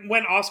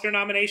when Oscar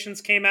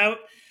nominations came out.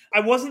 I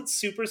wasn't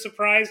super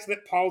surprised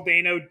that Paul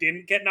Dano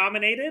didn't get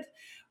nominated.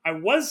 I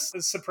was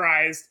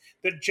surprised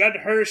that Judd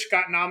Hirsch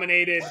got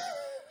nominated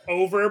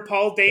over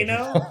Paul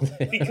Dano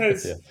Yeah.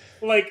 because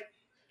like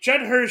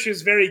Judd Hirsch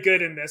is very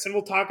good in this, and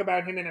we'll talk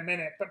about him in a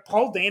minute. But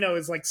Paul Dano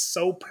is like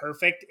so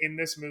perfect in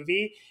this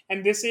movie,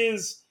 and this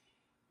is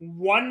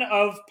one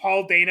of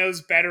Paul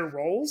Dano's better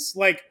roles.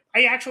 Like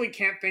I actually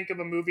can't think of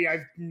a movie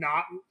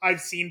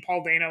I've seen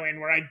Paul Dano in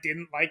where I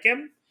didn't like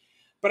him.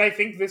 But I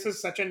think this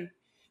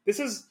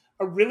is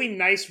a really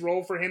nice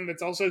role for him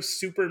that's also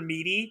super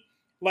meaty.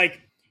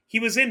 Like he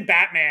was in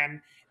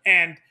Batman,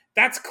 and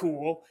that's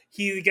cool.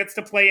 He gets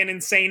to play an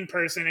insane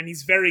person and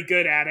he's very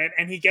good at it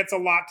and he gets a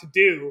lot to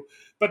do.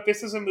 But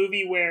this is a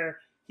movie where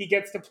he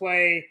gets to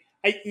play,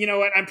 you know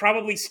what? I'm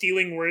probably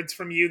stealing words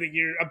from you that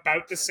you're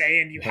about to say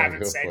and you No, haven't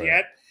go said for it.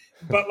 yet.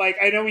 But like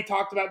I know we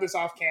talked about this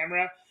off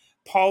camera.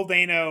 Paul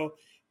Dano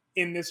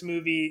in this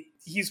movie,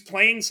 he's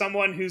playing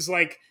someone who's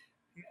like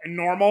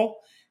normal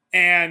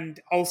and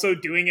also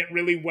doing it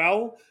really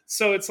well.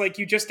 So it's like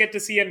you just get to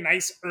see a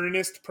nice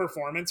earnest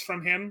performance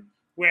from him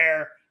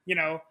where,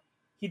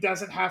 he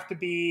doesn't have to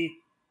be,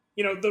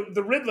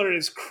 the Riddler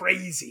is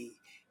crazy,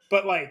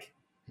 but like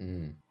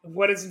Mm.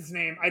 what is his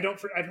name? I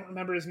don't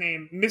remember his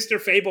name.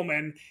 Mr.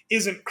 Fabelman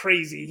isn't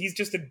crazy. He's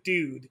just a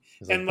dude.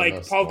 He's like And the like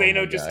most Paul normal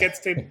Dano just guy. gets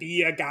to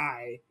be a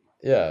guy.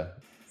 Yeah.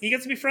 He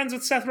gets to be friends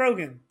with Seth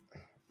Rogen.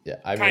 Yeah.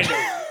 I mean, Kind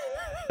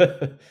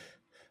of. In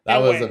that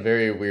a was a way.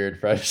 very weird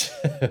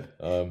friendship.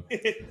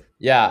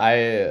 Yeah,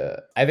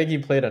 I think he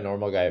played a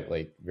normal guy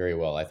like very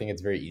well. I think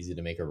it's very easy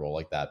to make a role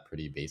like that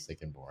pretty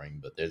basic and boring,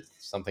 but there's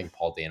something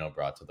Paul Dano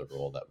brought to the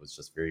role that was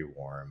just very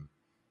warm.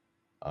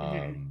 Mhm.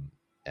 Um,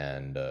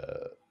 and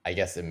I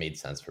guess it made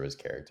sense for his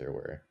character,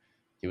 where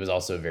he was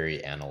also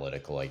very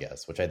analytical, I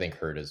guess, which I think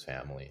hurt his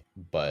family.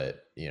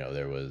 But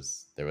there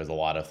was a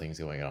lot of things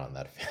going on in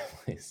that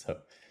family. So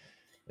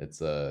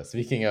it's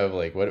speaking of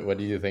like what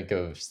do you think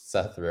of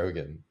Seth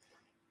Rogen?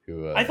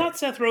 Who I thought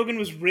Seth Rogen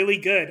was really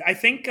good. I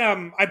think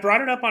I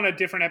brought it up on a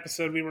different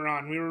episode we were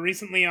on. We were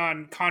recently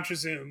on Contra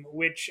Zoom,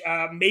 which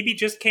maybe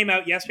just came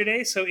out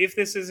yesterday. So if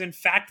this is in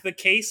fact the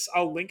case,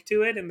 I'll link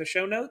to it in the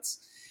show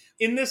notes.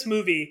 in this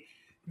movie,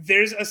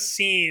 there's a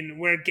scene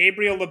where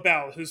Gabriel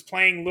LaBelle, who's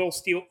playing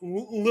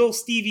Lil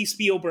Stevie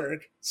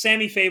Spielberg,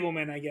 Sammy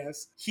Fabelman, I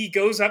guess, he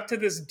goes up to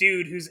this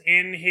dude who's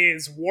in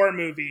his war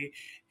movie,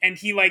 and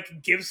he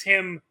like gives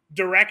him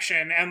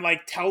direction and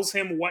like tells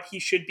him what he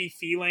should be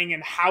feeling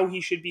and how he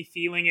should be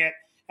feeling it,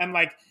 and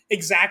like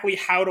exactly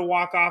how to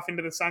walk off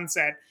into the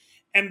sunset.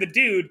 And the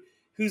dude,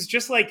 who's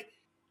just like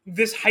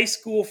this high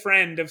school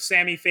friend of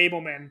Sammy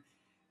Fabelman,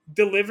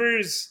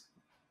 delivers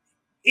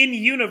in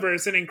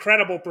universe an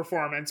incredible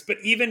performance, but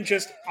even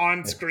just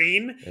on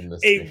screen,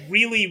 a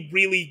really,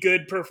 really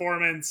good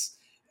performance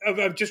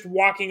of just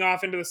walking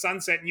off into the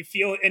sunset,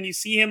 and you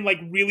see him like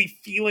really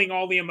feeling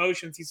all the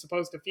emotions he's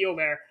supposed to feel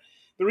there.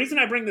 The reason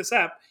I bring this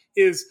up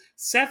is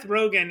Seth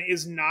Rogen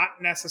is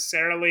not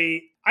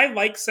necessarily, I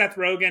like Seth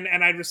Rogen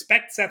and I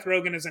respect Seth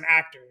Rogen as an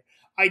actor.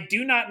 I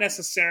do not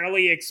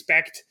necessarily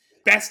expect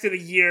best of the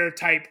year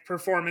type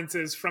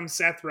performances from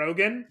Seth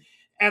Rogen.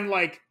 And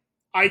like,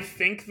 I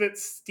think that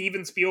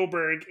Steven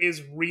Spielberg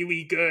is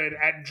really good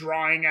at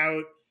drawing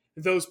out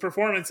those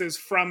performances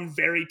from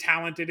very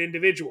talented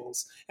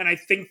individuals. And I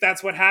think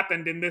that's what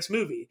happened in this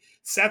movie.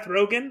 Seth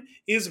Rogen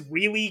is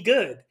really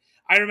good.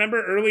 I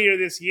remember earlier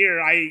this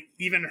year, I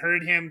even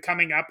heard him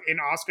coming up in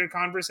Oscar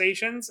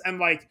conversations, and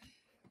like,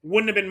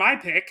 wouldn't have been my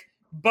pick,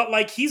 but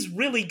like, he's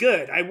really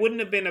good. I wouldn't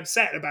have been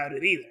upset about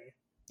it either.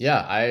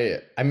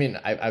 Yeah, I mean,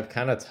 I've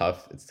kind of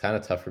tough. It's kind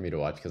of tough for me to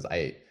watch because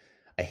I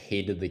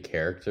hated the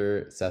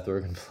character Seth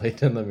Rogen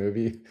played in the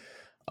movie,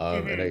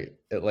 and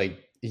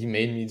he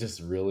made me just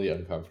really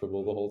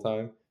uncomfortable the whole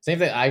time. Same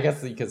thing. I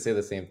guess you could say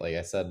the same. Like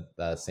I said,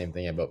 the same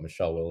thing about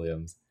Michelle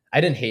Williams. I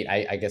didn't hate.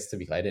 I guess to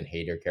be clear, I didn't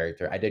hate her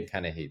character. I did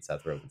kind of hate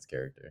Seth Rogen's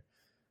character,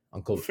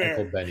 Uncle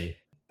Benny.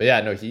 But yeah,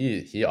 no,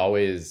 he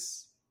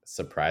always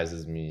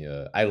surprises me.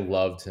 I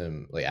loved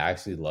him. Like I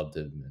actually loved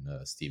him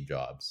in Steve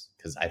Jobs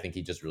because I think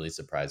he just really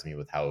surprised me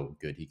with how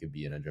good he could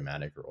be in a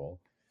dramatic role.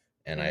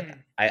 And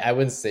I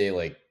wouldn't say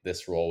like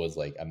this role was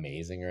like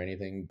amazing or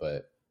anything,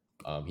 but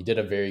he did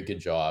a very good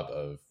job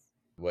of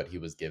what he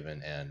was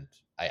given, and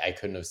I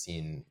couldn't have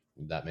seen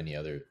that many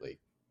other like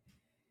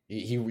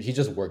he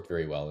just worked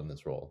very well in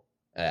this role.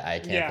 I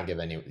can't think of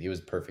any. He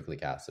was perfectly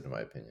casted in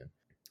my opinion.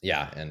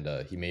 Yeah, and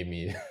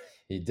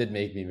he did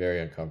make me very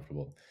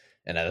uncomfortable,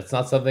 and that's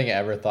not something I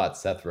ever thought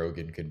Seth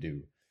Rogen could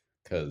do,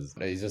 because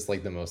he's just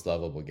like the most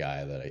lovable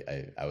guy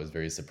that I was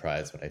very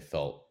surprised when I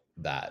felt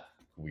that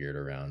weird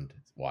around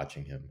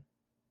watching him.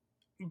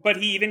 But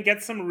he even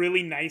gets some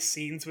really nice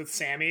scenes with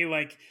Sammy,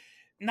 like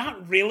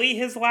not really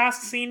his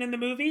last scene in the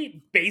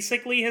movie.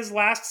 Basically his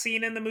last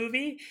scene in the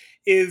movie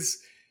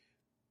is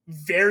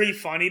very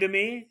funny to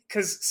me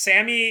because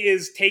Sammy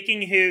is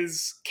taking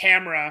his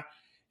camera,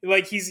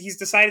 like he's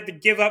decided to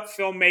give up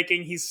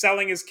filmmaking. He's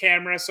selling his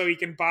camera so he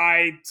can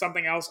buy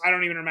something else. I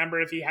don't even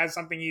remember if he has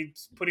something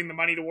he's putting the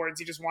money towards.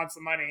 He just wants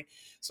the money.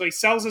 So he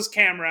sells his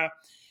camera,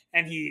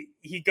 and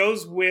he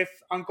goes with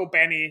Uncle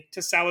Benny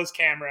to sell his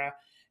camera.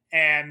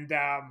 And,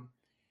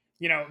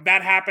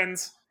 that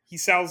happens. He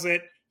sells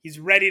it. He's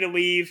ready to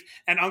leave.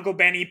 And Uncle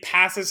Benny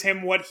passes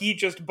him what he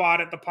just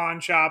bought at the pawn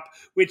shop,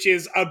 which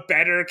is a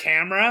better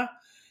camera.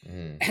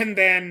 And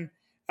then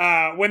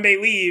when they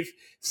leave,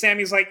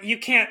 Sammy's like,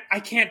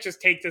 I can't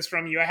just take this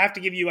from you. I have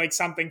to give you like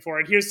something for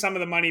it. Here's some of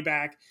the money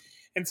back.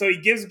 And so he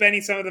gives Benny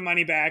some of the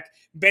money back.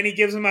 Benny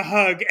gives him a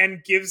hug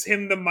and gives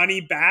him the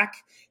money back,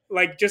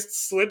 like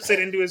just slips it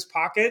into his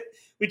pocket,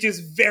 which is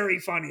very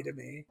funny to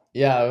me.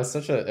 Yeah, it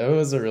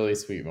was a really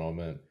sweet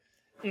moment.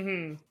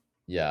 Mm-hmm.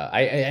 Yeah,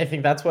 I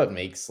think that's what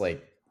makes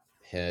like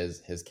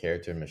his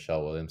character,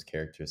 Michelle Williams'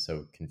 character,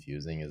 so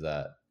confusing, is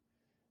that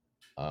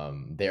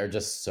they are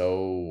just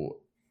so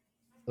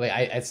like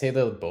I'd say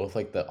they're both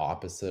like the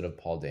opposite of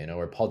Paul Dano,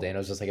 where Paul Dano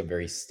is just like a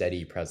very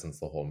steady presence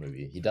the whole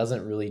movie. He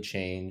doesn't really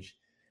change.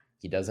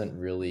 He doesn't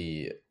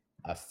really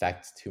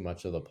affect too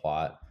much of the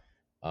plot.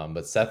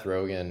 But Seth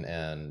Rogen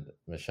and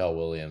Michelle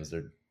Williams,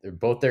 they're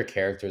both, their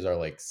characters are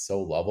like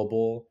so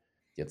lovable,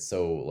 yet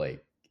so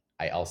like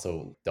I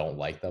also don't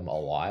like them a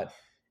lot.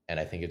 And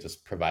I think it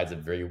just provides a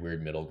very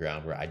weird middle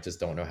ground where I just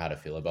don't know how to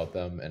feel about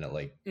them. And it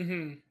like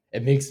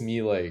it makes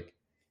me like,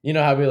 you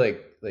know how we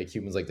like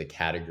humans like to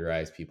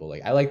categorize people,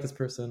 like I like this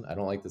person, I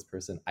don't like this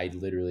person. I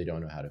literally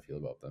don't know how to feel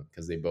about them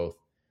because they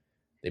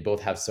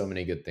both have so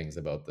many good things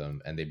about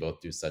them, and they both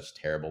do such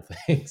terrible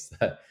things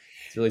that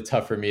it's really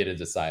tough for me to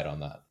decide on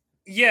that.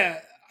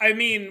 Yeah, I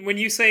mean, when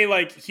you say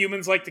like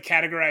humans like to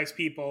categorize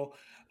people,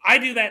 I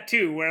do that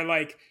too, where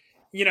like,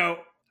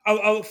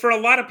 for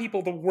a lot of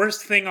people, the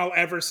worst thing I'll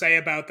ever say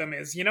about them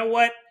is, you know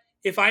what?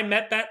 If I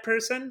met that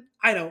person,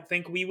 I don't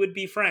think we would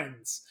be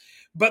friends.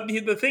 But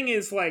the thing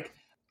is, like,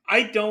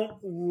 I don't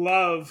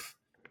love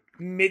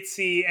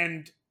Mitzi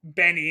and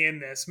Benny in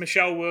this,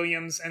 Michelle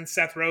Williams and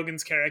Seth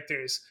Rogen's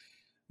characters.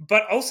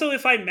 But also,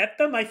 if I met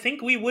them, I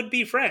think we would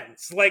be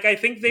friends. Like, I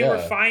think they were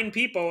fine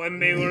people,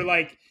 and they were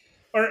like,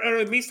 or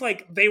at least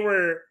like they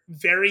were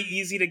very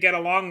easy to get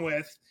along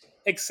with,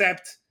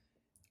 except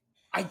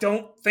I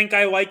don't think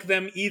I like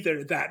them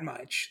either that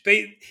much.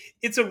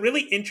 It's a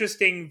really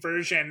interesting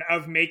version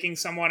of making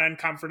someone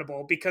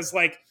uncomfortable because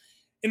like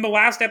in the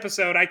last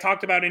episode, I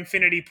talked about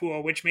Infinity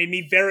Pool, which made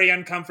me very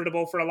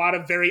uncomfortable for a lot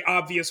of very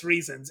obvious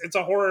reasons. It's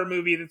a horror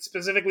movie that's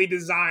specifically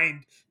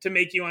designed to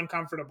make you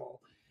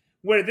uncomfortable.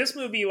 Where this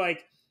movie,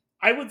 like,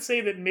 I would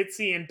say that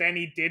Mitzi and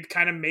Benny did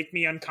kind of make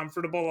me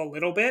uncomfortable a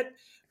little bit,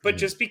 but Mhm.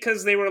 just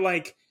because they were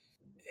like,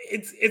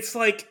 it's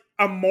like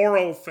a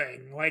moral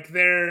thing. Like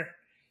the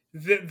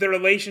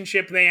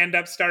relationship they end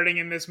up starting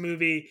in this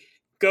movie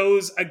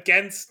goes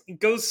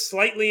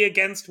slightly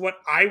against what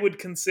I would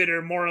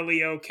consider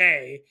morally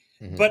okay,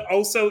 but Mhm.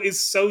 also is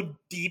so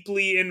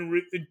deeply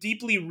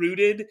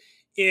rooted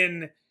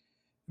in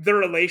the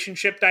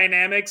relationship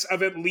dynamics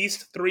of at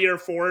least three or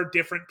four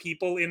different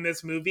people in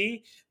this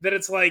movie that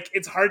it's like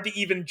it's hard to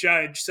even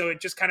judge. So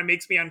it just kind of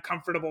makes me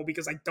uncomfortable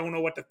because I don't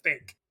know what to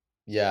think.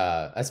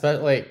 Yeah, I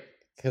spent like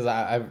because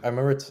I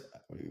remember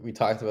we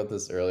talked about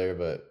this earlier,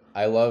 but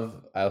I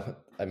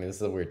mean this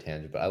is a weird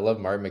tangent, but I love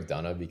Martin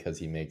McDonagh because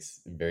he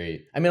makes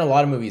very I mean a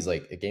lot of movies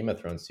like Game of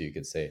Thrones too. You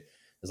could say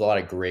there's a lot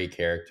of gray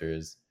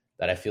characters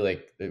that I feel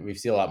like we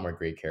see a lot more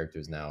gray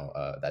characters now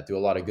that do a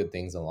lot of good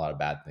things and a lot of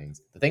bad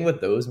things. The thing with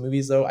those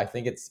movies though, I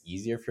think it's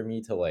easier for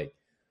me to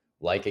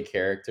like a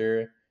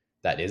character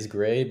that is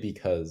gray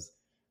because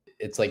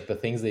it's like the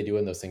things they do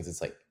in those things.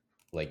 It's like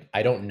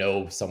I don't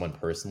know someone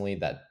personally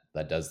that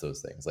does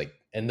those things. Like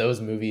in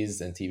those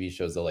movies and TV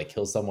shows, they'll like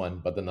kill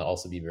someone, but then they'll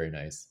also be very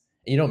nice.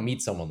 And you don't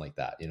meet someone like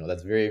that. You know,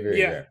 that's very very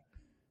Yeah, rare.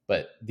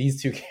 But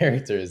these two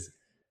characters,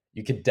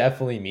 you could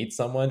definitely meet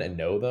someone and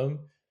know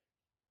them,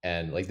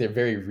 and like they're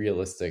very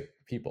realistic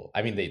people.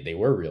 I mean, they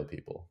were real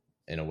people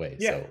in a way.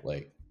 yeah. So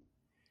like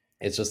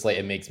it's just like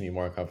it makes me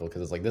more uncomfortable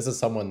because it's like this is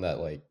someone that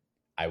like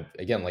I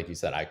again like you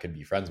said I could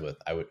be friends with.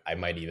 I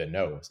might even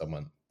know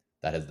someone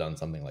that has done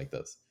something like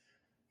this.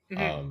 Hmm.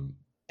 Um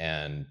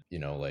and you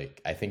know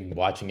like I think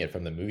watching it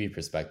from the movie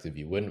perspective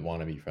you wouldn't want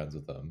to be friends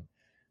with them.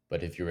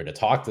 But if you were to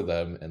talk to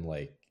them and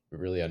like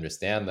really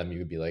understand them, you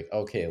would be like,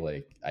 okay,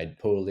 like I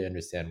totally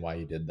understand why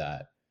you did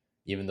that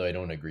even though I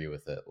don't agree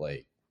with it.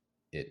 Like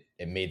it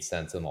made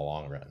sense in the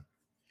long run.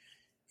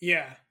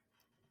 Yeah.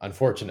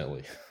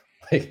 Unfortunately.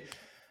 like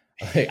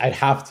like I'd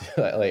have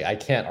to like I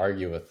can't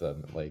argue with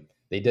them. Like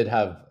they did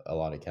have a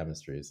lot of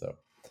chemistry, so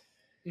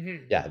Hmm.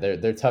 yeah,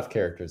 they're tough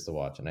characters to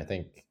watch, and I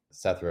think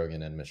Seth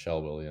Rogen and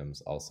Michelle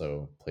Williams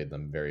also played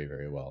them very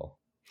very well.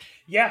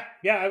 Yeah,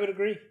 yeah, I would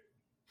agree.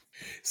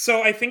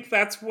 So I think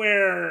that's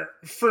where,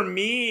 for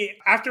me,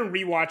 after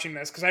rewatching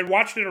this, because I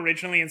watched it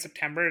originally in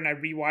September and I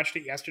rewatched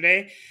it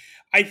yesterday,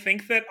 I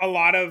think that a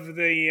lot of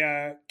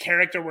the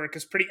character work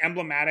is pretty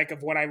emblematic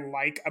of what I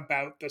like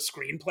about the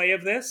screenplay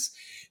of this,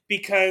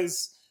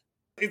 because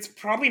it's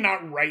probably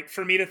not right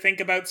for me to think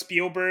about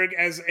Spielberg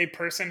as a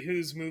person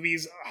whose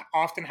movies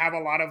often have a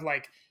lot of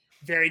like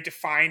very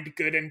defined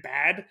good and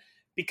bad,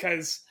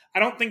 because I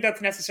don't think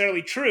that's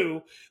necessarily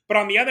true. But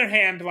on the other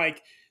hand,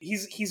 like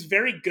he's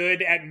very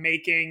good at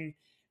making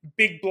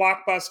big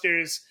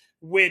blockbusters,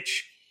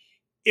 which,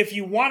 if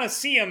you want to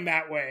see them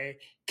that way,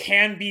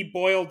 can be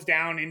boiled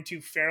down into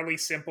fairly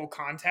simple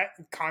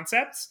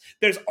concepts.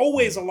 There's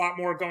always a Mm. lot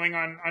more going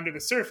on under the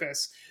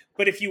surface,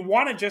 but if you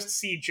want to just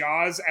see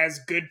Jaws as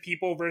good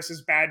people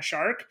versus bad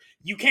shark,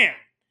 you can.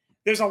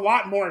 There's a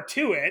lot more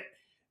to it,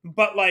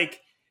 but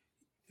like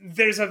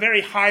there's a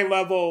very high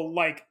level,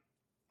 like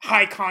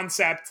high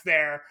concept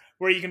there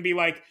where you can be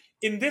like,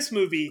 in this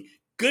movie,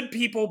 good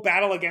people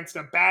battle against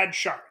a bad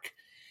shark.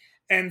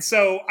 And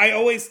so I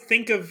always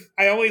tend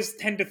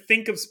to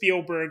think of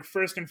Spielberg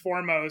first and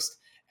foremost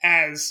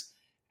as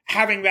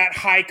having that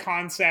high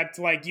concept,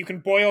 like you can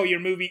boil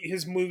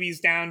his movies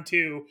down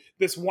to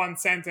this one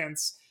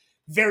sentence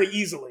very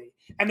easily.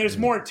 And there's Mhm.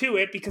 more to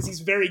it because he's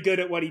very good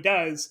at what he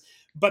does,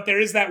 but there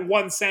is that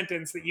one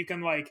sentence that you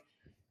can like,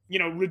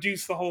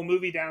 reduce the whole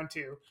movie down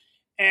to.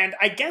 And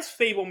I guess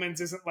Fablemans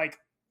isn't like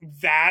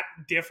that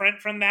different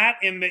from that,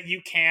 in that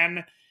you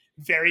can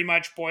very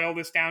much boil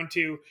this down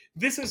to,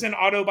 this is an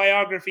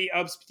autobiography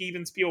of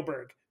Steven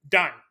Spielberg.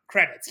 Done.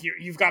 Credits.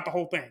 You've got the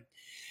whole thing.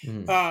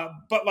 Mhm.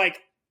 But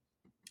like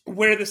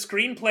where the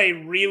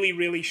screenplay really,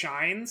 really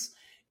shines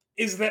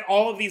is that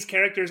all of these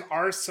characters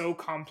are so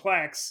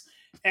complex,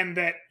 and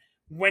that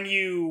when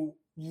you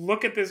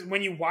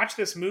when you watch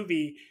this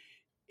movie,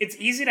 it's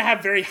easy to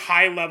have very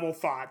high level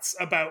thoughts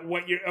about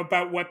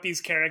what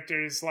these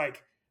characters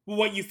like,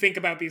 what you think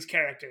about these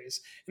characters,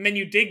 and then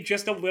you dig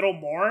just a little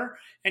more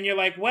and you're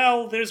like,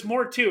 well, there's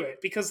more to it,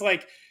 because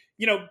like,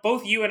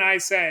 both you and I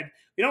said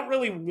we don't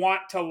really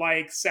want to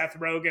like Seth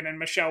Rogen and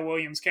Michelle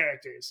Williams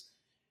characters,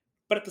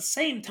 but at the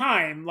same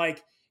time,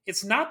 like,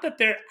 it's not that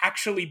they're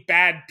actually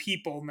bad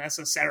people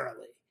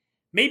necessarily.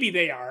 Maybe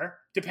they are,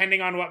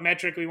 depending on what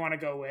metric we want to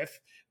go with,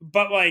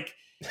 but like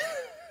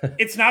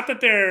it's not that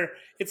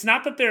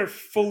they're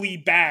fully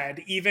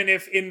bad, even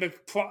if in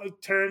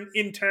the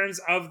in terms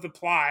of the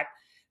plot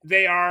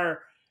they are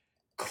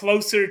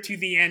closer to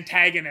the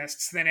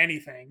antagonists than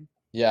anything.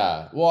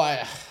 Yeah.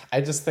 Well,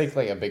 I just think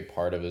like a big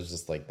part of it is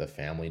just like the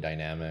family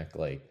dynamic,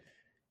 like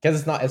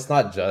because it's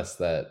not just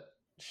that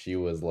she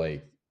was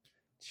like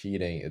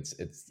cheating.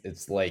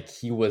 It's like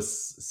he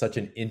was such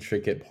an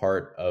intricate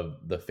part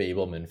of the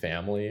Fableman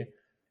family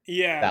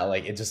Yeah. that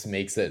like it just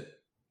makes it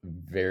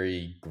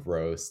very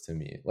gross to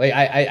me. Like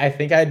I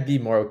think I'd be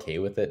more okay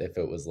with it if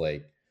it was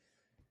like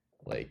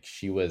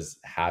she was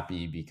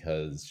happy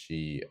because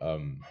she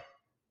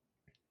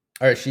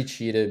or she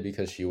cheated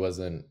because she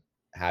wasn't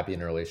happy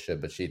in a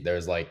relationship, but she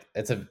there's like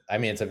it's a I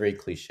mean it's a very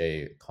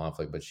cliche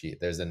conflict, but she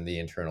there's in the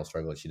internal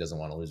struggle. She doesn't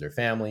want to lose her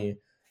family.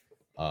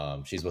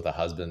 She's with a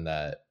husband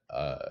that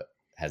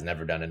has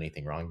never done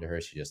anything wrong to her.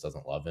 She just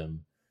doesn't love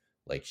him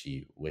like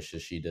she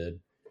wishes she did.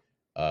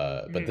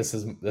 But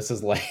Mhm. this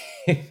is like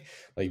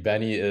like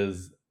Benny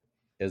is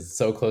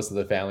so close to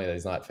the family that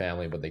he's not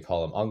family, but they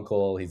call him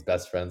uncle. He's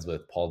best friends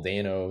with Paul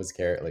Dano's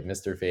character, like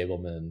Mr.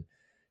 Fableman.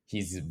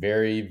 He's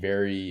very,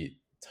 very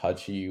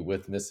touchy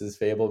with Mrs.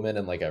 Fableman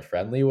in like a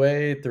friendly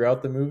way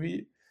throughout the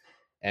movie.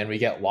 And we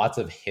get lots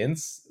of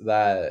hints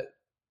that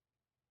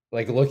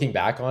like looking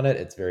back on it,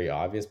 it's very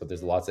obvious, but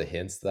there's lots of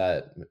hints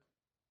that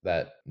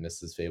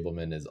Mrs.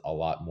 Fableman is a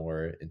lot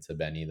more into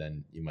Benny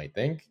than you might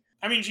think.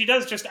 I mean, she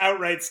does just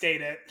outright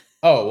state it.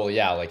 Oh, well,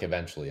 yeah, like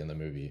eventually in the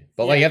movie.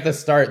 But like Yeah. at the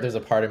start, there's a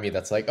part of me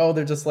that's like, oh,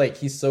 they're just like,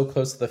 he's so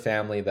close to the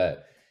family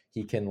that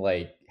he can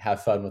like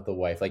have fun with the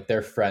wife. Like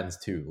they're friends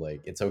too.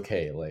 Like it's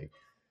okay. Like,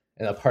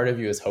 and a part of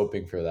you is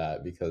hoping for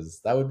that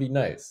because that would be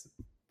nice.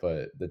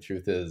 But the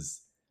truth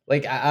is,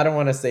 like, I don't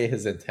want to say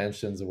his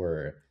intentions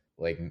were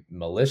like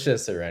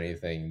malicious or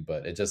anything,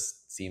 but it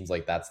just seems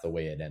like that's the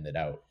way it ended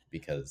out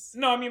because,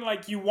 No, I mean,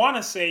 like, you want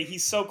to say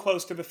he's so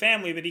close to the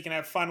family that he can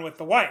have fun with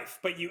the wife,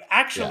 but you yeah.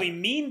 actually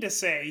mean to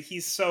say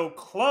he's so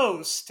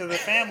close to the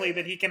family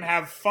that he can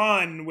have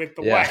fun with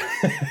the Yeah.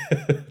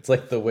 wife. It's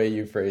like the way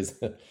you phrase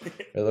it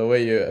or the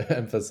way you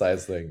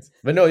emphasize things.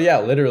 But no, yeah,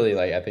 literally,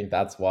 like I think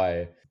that's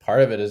why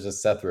part of it is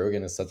just Seth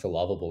Rogen is such a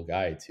lovable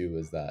guy too,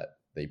 is that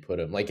they put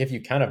him like if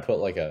you kind of put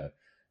like an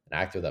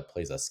actor that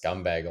plays a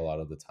scumbag a lot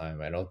of the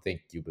time, I don't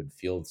think you would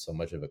feel so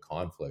much of a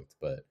conflict.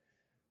 But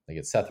like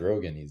it's Seth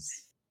Rogen, he's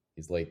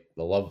like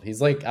the love he's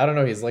like I don't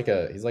know, he's like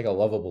a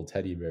lovable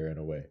teddy bear in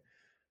a way.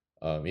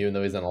 Even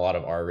though he's in a lot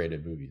of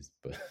R-rated movies.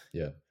 But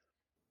yeah.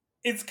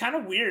 It's kind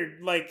of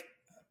weird. Like,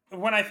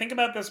 when I think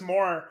about this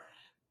more,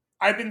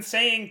 I've been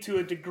saying to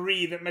a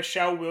degree that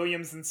Michelle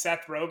Williams and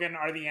Seth Rogen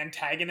are the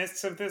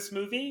antagonists of this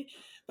movie,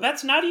 but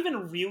that's not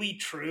even really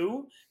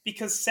true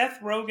because Seth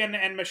Rogen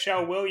and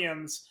Michelle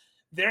Williams,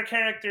 their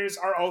characters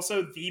are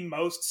also the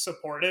most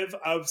supportive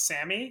of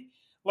Sammy.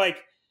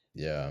 Like,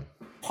 Yeah.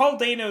 Paul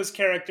Dano's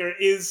character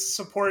is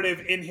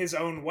supportive in his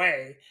own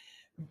way,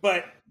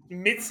 but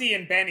Mitzi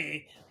and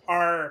Benny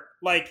are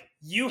like,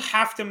 you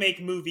have to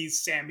make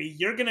movies, Sammy.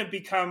 You're going to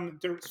become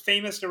the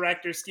famous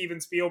director Steven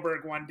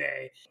Spielberg one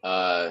day.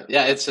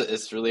 Yeah,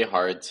 it's really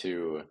hard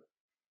to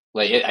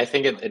like. I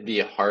think it'd be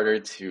harder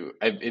to.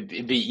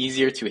 It'd be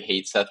easier to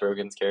hate Seth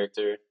Rogen's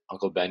character,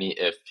 Uncle Benny,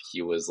 if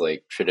he was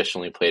like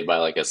traditionally played by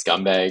like a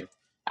scumbag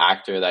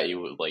actor that you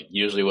would like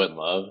usually wouldn't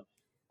love.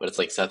 But it's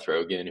like Seth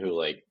Rogen, who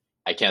like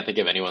I can't think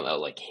of anyone that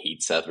like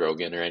hates Seth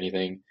Rogen or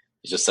anything.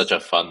 He's just such a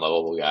fun,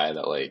 lovable guy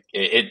that like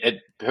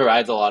it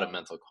provides a lot of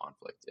mental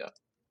conflict. Yeah.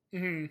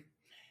 Mm-hmm.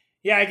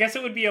 Yeah, I guess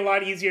it would be a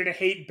lot easier to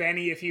hate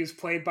Benny if he was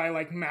played by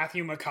like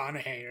Matthew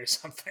McConaughey or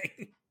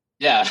something.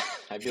 Yeah,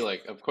 I'd be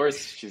like, of course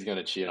she's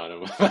gonna cheat on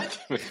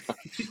him.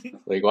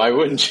 Like, why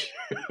wouldn't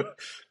you?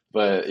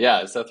 But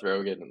yeah, Seth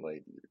Rogen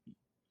like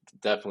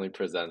definitely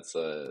presents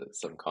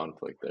some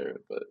conflict there.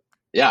 But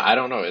yeah, I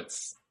don't know. It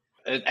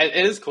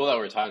is cool that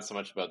we're talking so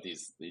much about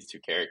these two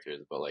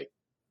characters, but like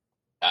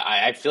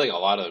I feel like a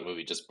lot of the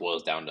movie just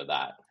boils down to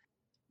that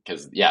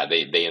because yeah,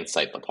 they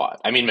incite the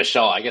plot. I mean,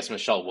 I guess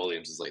Michelle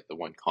Williams is like the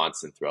one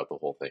constant throughout the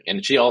whole thing,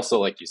 and she also,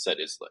 like you said,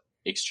 is like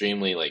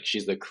extremely like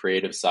she's the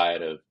creative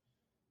side of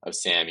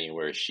Sammy,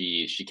 where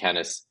she kind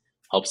of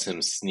helps him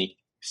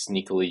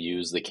sneakily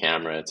use the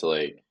camera to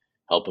like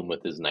help him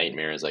with his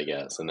nightmares, I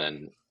guess. And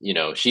then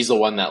she's the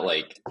one that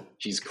like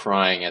she's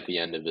crying at the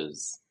end of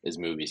his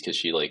movies because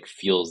she like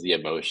feels the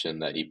emotion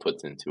that he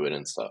puts into it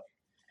and stuff.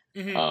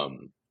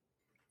 Mm-hmm.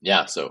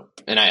 Yeah. So,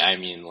 and I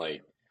mean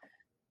like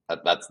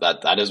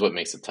that is what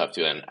makes it tough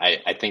too. And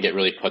I think it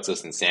really puts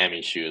us in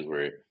Sammy's shoes,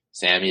 where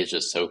Sammy is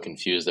just so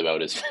confused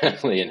about his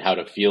family and how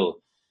to feel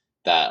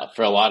that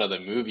for a lot of the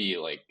movie,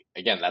 like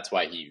again, that's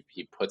why he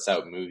puts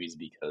out movies,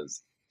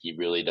 because he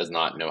really does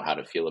not know how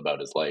to feel about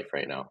his life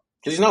right now,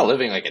 because he's not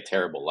living like a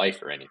terrible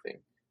life or anything.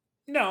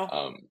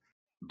 No.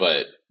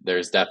 But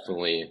there's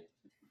definitely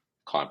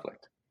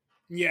conflict.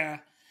 Yeah.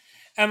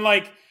 And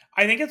like,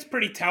 I think it's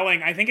pretty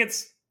telling.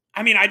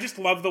 I mean, I just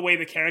love the way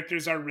the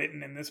characters are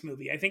written in this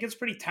movie. I think it's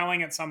pretty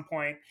telling at some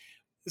point.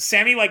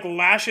 Sammy like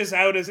lashes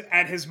out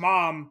at his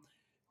mom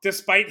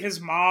despite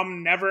his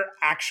mom never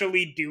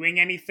actually doing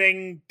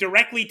anything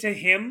directly to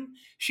him.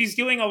 She's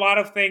doing a lot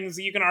of things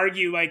that you can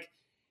argue like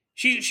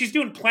she's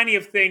doing plenty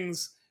of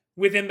things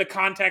within the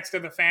context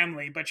of the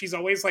family, but she's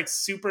always like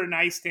super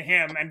nice to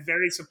him and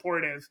very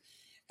supportive.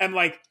 And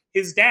like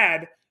his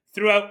dad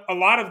throughout a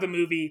lot of the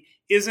movie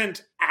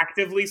isn't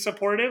actively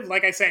supportive.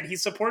 Like I said,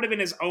 he's supportive in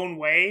his own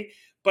way,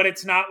 but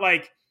it's not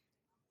like,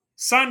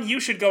 son,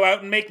 you should go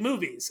out and make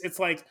movies. It's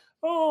like,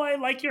 oh, I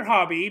like your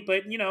hobby,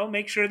 but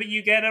make sure that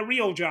you get a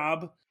real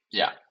job.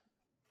 Yeah.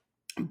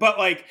 But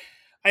like,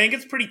 I think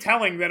it's pretty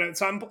telling that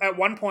at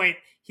one point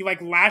he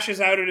like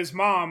lashes out at his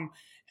mom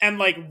and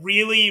like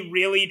really,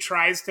 really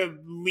tries to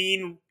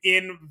lean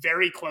in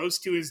very close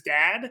to his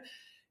dad,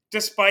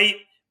 despite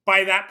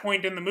by that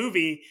point in the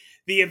movie,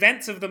 the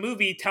events of the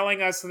movie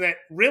telling us that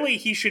really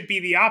he should be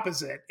the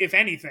opposite, if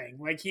anything.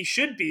 Like he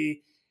should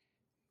be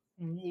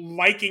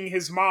liking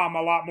his mom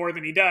a lot more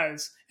than he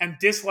does and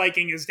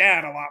disliking his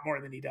dad a lot more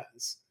than he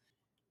does.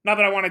 Not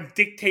that I want to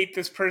dictate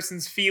this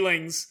person's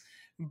feelings,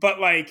 but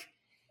like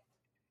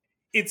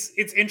it's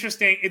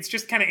interesting. It's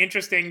just kind of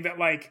interesting that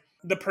like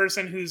the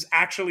person who's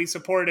actually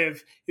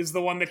supportive is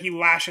the one that he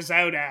lashes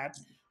out at,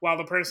 while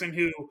the person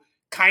who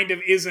kind of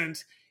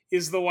isn't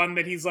is the one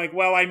that he's like,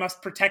 well, I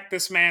must protect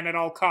this man at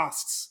all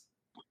costs.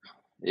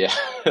 Yeah.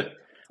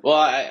 Well,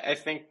 I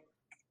think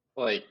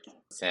like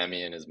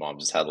Sammy and his mom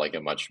just had like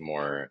a much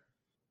more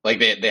like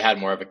they had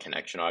more of a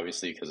connection,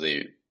 obviously, because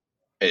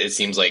it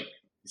seems like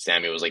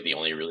Sammy was like the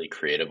only really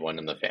creative one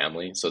in the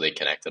family, so they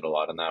connected a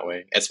lot in that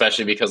way.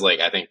 Especially because like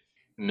I think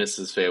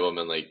Mrs.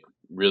 Fabelman like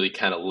really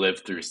kind of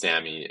lived through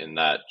Sammy in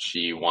that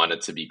she wanted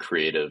to be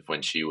creative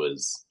when she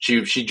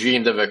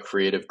dreamed of a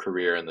creative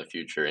career in the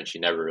future, and she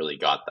never really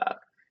got that.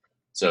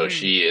 So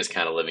she is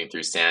kind of living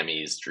through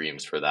Sammy's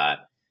dreams for that.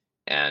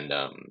 And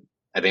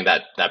I think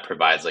that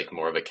provides like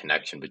more of a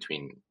connection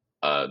between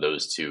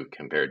those two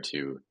compared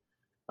to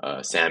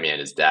Sammy and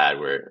his dad.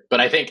 But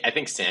I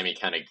think Sammy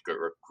kind of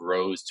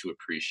grows to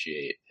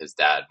appreciate his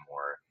dad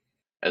more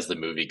as the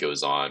movie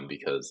goes on,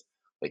 because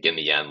like in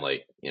the end,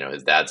 like, you know,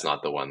 his dad's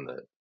not the one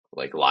that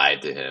like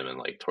lied to him and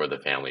like tore the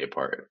family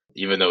apart,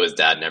 even though his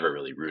dad never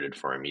really rooted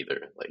for him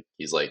either. Like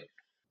he's like,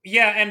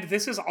 yeah, and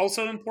this is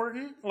also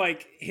important.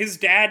 Like his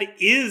dad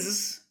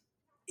is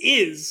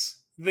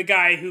the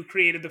guy who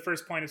created the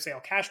first point of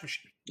sale cash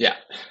machine. yeah.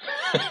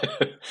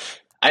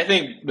 I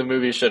think the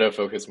movie should have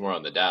focused more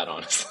on the dad,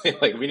 honestly.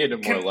 Like we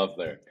needed more love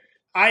there.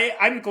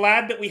 I'm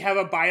glad that we have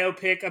a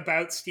biopic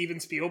about Steven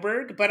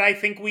Spielberg, but I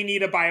think we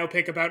need a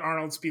biopic about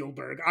Arnold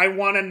Spielberg. I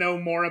want to know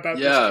more about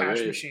this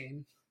cash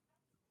machine.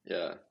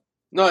 Yeah.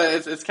 No,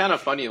 it's kind of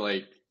funny.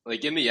 Like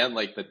in the end,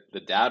 like the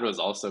dad was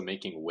also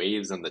making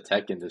waves in the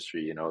tech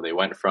industry. You know, they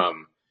went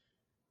from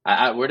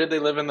where did they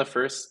live in the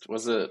first?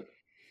 Was it?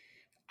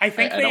 I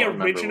think they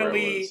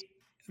originally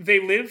they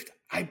lived,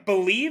 I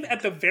believe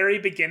at the very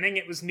beginning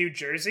it was New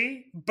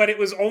Jersey, but it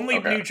was only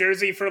New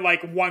Jersey for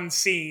like one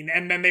scene,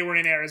 and then they were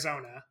in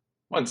Arizona.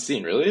 One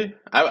scene, really?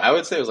 I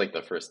would say it was like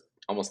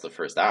almost the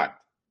first act.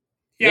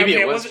 Yeah, maybe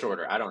it was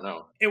shorter. I don't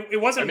know. It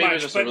wasn't much, it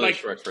was just but a really like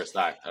short first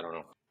act. I don't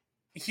know.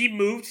 He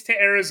moved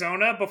to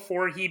Arizona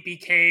before he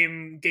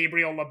became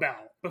Gabriel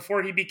LaBelle,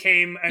 before he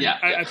became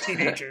a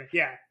teenager.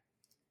 Yeah.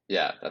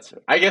 Yeah, that's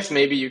it. I guess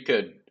maybe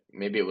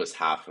it was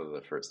half of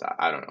the first act.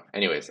 I don't know.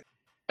 Anyways,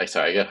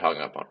 sorry, I get hung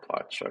up on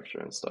plot structure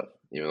and stuff,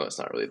 even though it's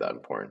not really that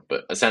important.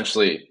 But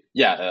essentially,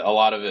 yeah, a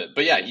lot of it.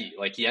 But yeah,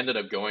 he ended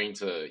up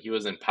he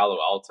was in Palo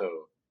Alto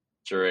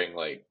during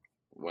like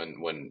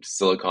when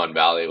Silicon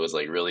Valley was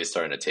like really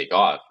starting to take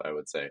off, I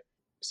would say.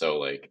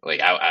 So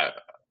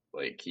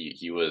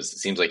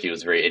seems like he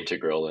was very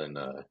integral in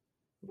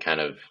kind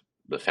of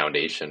the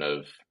foundation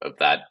of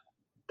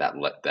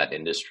that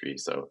industry.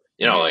 So,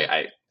 you know, like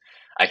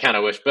I kind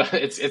of wish, but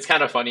it's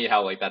kind of funny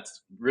how like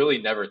that's really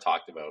never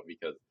talked about,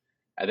 because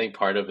I think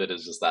part of it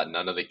is just that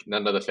none of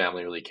the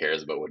family really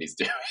cares about what he's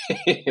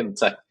doing. In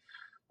tech.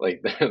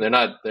 Like they're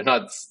not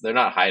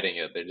hiding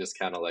it. They're just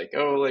kind of like,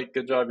 oh, like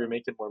good job, you're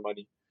making more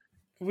money.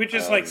 Which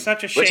is like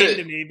such a shame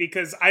to me,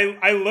 because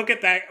I look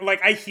at that,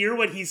 like I hear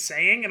what he's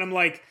saying and I'm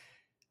like,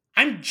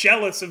 I'm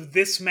jealous of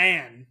this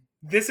man.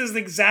 This is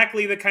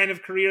exactly the kind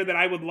of career that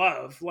I would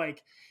love.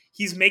 Like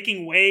he's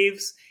making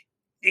waves.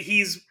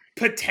 He's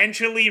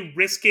potentially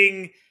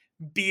risking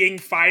being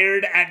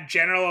fired at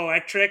General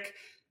Electric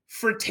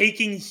for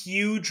taking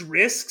huge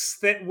risks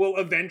that will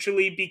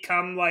eventually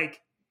become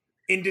like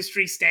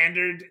industry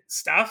standard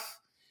stuff,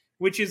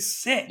 which is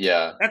sick.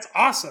 Yeah. That's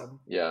awesome.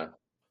 Yeah.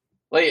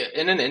 Like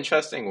in an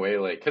interesting way,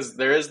 like, because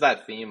there is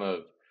that theme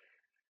of,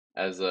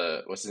 as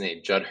what's his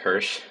name, Judd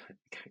Hirsch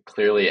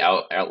clearly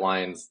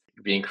outlines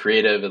being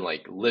creative and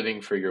like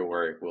living for your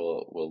work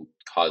will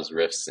cause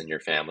rifts in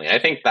your family. I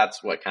think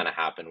that's what kind of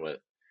happened with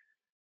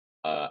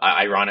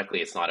ironically,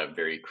 it's not a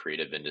very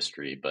creative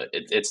industry, but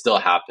it still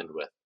happened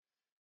with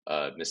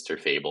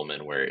Mr.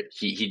 Fabelman, where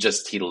he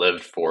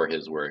lived for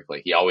his work.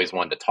 Like he always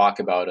wanted to talk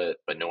about it,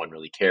 but no one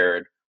really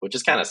cared, which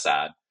is kind of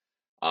sad.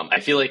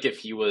 I feel like if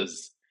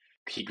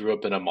he grew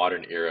up in a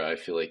modern era, I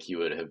feel like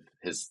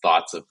his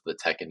thoughts of the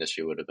tech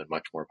industry would have been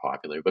much more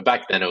popular. But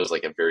back then it was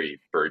like a very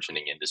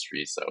burgeoning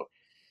industry. So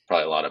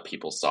probably a lot of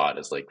people saw it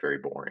as like very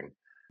boring,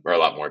 or a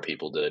lot more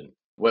people did.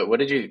 What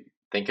did you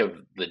think of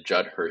the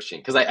Judd Hirsch scene?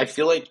 Because I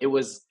feel like it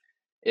was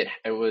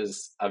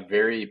a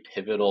very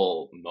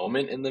pivotal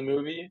moment in the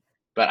movie,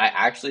 but I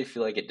actually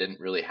feel like it didn't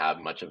really have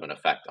much of an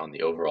effect on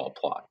the overall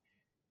plot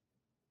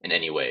in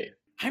any way.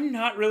 I'm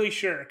not really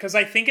sure, because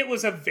I think it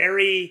was a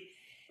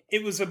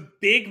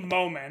big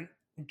moment.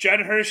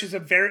 Judd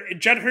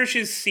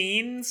Hirsch's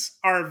scenes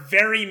are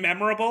very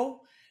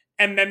memorable,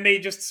 and then they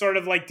just sort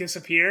of like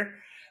disappear.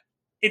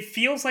 it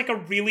feels like a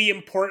really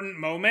important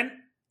moment,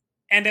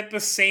 and at the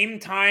same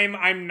time,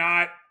 I'm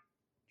not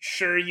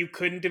sure you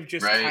couldn't have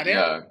just Right? cut it.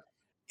 Yeah.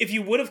 If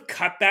you would have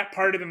cut that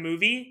part of the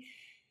movie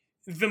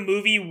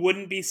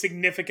wouldn't be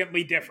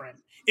significantly different.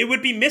 It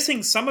would be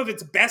missing some of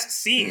its best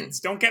scenes,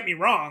 don't get me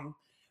wrong,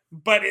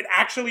 but it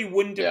actually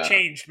wouldn't have Yeah.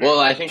 changed very Well,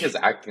 I much. think his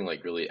acting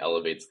like really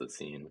elevates the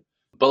scene.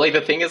 But like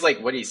the thing is like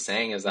what he's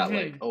saying is that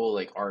like, Mhm. oh,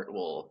 like art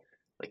will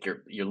like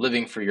you're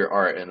living for your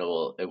art and it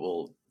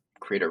will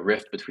create a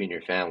rift between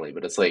your family.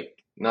 But it's like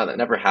no, that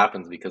never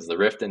happens because the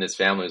rift in his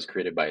family was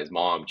created by his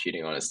mom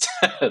cheating on his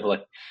dad.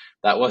 Like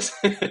that was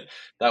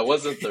that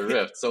wasn't the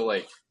rift. So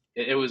like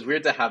it was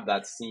weird to have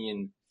that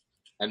scene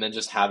and then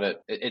just have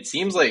it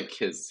seems like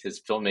his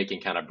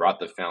filmmaking kind of brought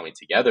the family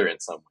together in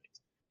some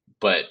ways.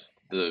 But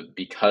the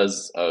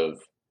because of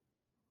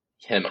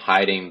him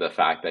hiding the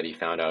fact that he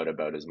found out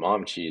about his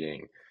mom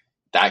cheating,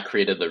 that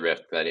created the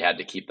rift that he had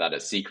to keep that a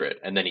secret.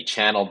 And then he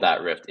channeled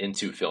that rift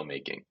into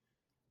filmmaking.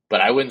 But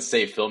I wouldn't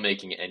say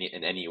filmmaking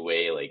in any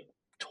way like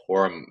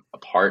tore him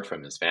apart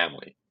from his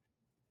family.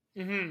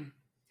 Mm-hmm.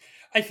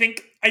 I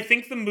think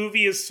the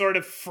movie is sort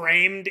of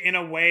framed in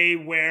a way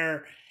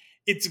where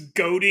it's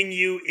goading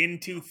you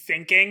into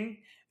thinking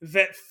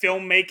that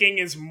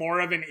filmmaking is more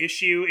of an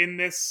issue in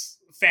this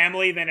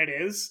family than it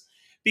is,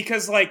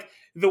 because like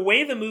the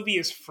way the movie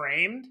is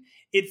framed,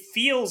 it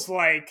feels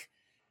like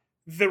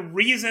the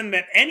reason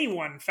that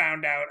anyone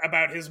found out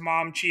about his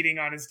mom cheating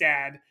on his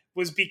dad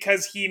was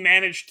because he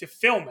managed to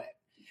film it.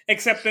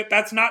 Except that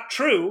that's not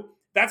true.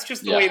 That's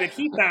just the way Yeah. that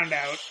he found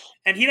out.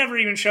 And he never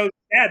even shows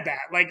his dad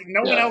that. Like,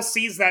 no one Yeah. else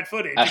sees that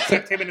footage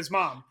except him and his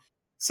mom.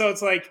 So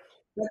it's like,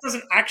 that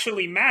doesn't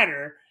actually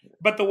matter.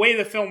 But the way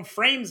the film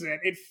frames it,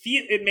 it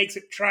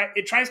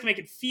tries to make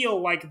it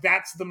feel like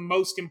that's the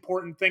most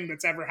important thing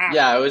that's ever happened.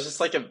 Yeah, it was just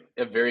like a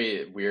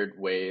very weird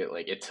way.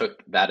 Like it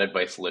took that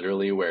advice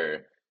literally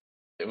where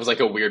it was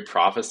like a weird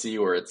prophecy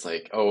where it's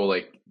like, oh,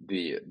 like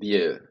the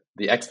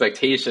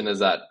expectation is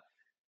that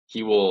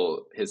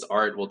his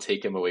art will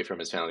take him away from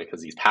his family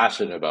because he's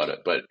passionate about it.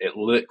 But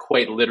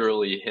quite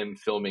literally him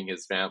filming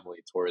his family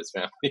tore his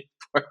family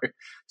apart.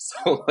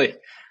 So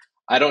like,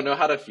 I don't know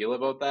how to feel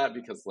about that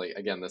because like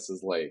again, this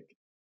is like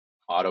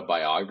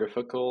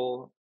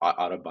autobiographical. I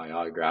don't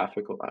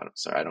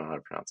know how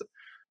to pronounce it.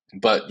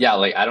 But yeah,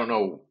 like I don't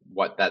know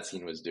what that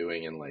scene was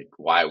doing and like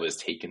why it was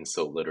taken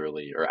so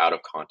literally or out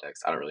of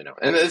context. I don't really know.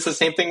 And it's the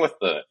same thing with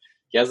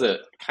he has a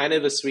kind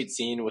of a sweet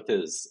scene with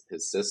his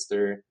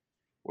sister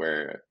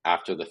where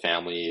after the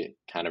family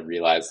kind of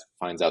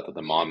finds out that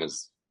the mom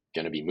is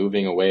going to be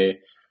moving away,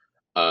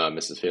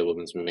 Mrs.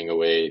 Fabelman's moving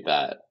away,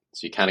 that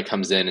she kind of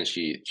comes in and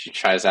she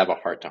tries to have a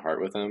heart to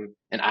heart with him.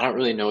 And I don't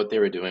really know what they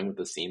were doing with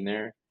the scene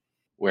there,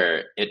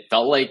 where it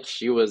felt like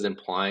she was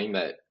implying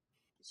that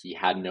he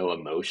had no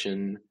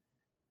emotion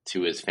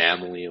to his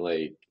family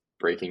like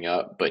breaking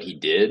up, but he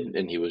did,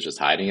 and he was just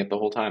hiding it the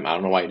whole time. I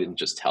don't know why he didn't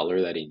just tell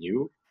her that he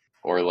knew,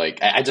 or like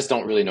I just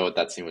don't really know what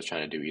that scene was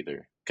trying to do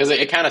either. Because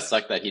it kind of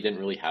sucked that he didn't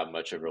really have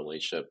much of a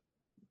relationship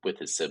with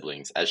his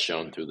siblings as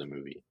shown through the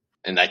movie,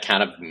 and that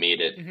kind of made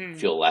it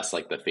feel less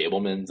like the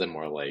Fabelmans and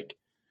more like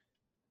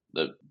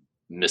the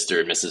Mr.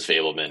 and Mrs.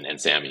 Fabelman and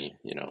Sammy,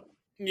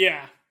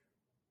 Yeah.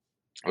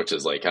 which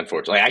is like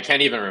unfortunate. Like I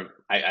can't even.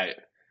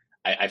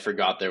 I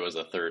forgot there was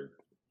a third.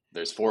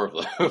 There's four of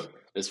them.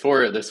 There's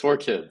four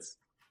kids.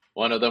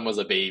 One of them was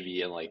a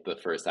baby in like the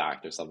first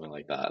act or something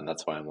like that, and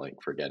that's why I'm like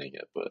forgetting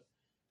it. But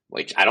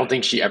like, I don't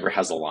think she ever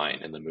has a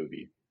line in the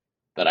movie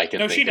that I can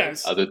No, think she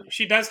of. does.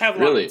 She does have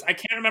Really? lines. I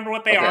can't remember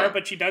what they Okay. are,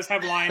 but she does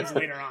have lines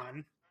later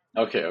on.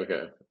 Okay.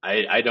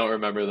 I don't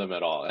remember them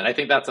at all, and I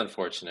think that's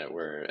unfortunate.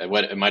 Where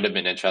it might have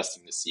been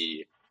interesting to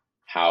see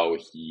how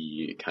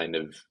he kind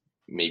of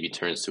maybe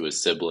turns to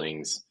his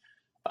siblings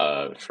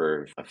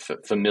for a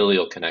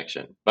familial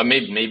connection, but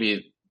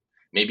maybe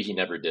he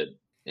never did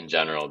in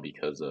general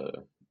because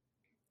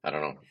I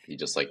don't know, he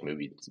just liked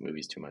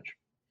movies too much.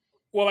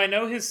 Well, I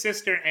know his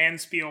sister Anne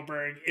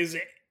Spielberg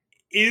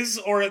is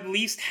or at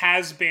least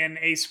has been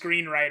a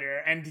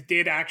screenwriter and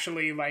did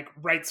actually like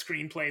write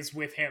screenplays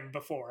with him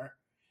before.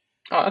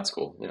 Oh, that's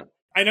cool. Yeah.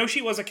 I know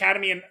she was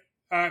Academy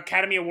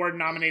Award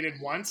nominated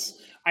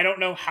once. I don't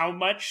know how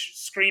much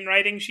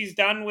screenwriting she's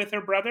done with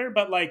her brother,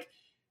 but like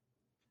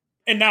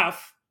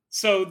enough.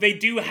 So they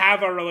do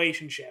have a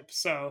relationship.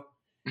 So,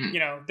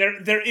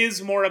 there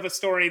is more of a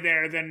story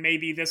there than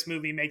maybe this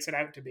movie makes it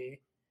out to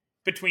be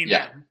between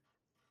them.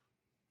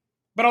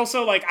 But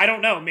also, like, I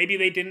don't know. Maybe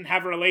they didn't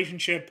have a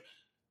relationship.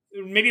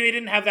 Maybe they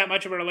didn't have that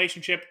much of a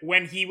relationship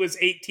when he was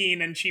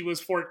 18 and she was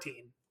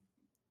 14.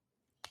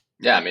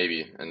 Yeah,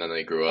 maybe. And then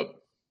they grew up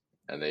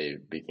and they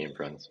became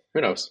friends.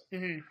 Who knows?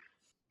 Mm-hmm.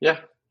 Yeah.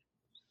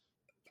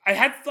 I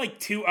had like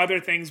two other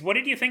things. What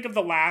did you think of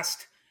the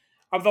last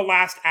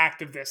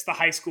act of this, the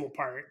high school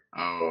part?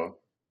 Oh,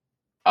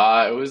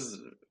 it was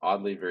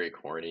oddly very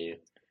corny.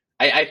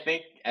 I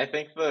think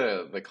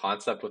the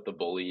concept with the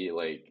bully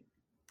like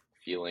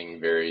feeling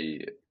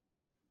very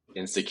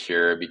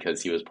insecure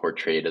because he was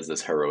portrayed as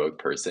this heroic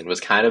person was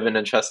kind of an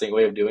interesting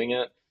way of doing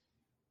it,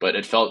 but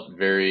it felt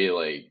very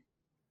like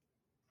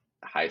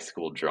high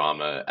school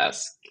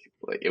drama-esque.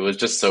 Like it was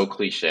just so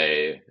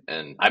cliche.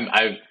 And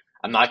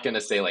I'm not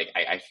gonna say like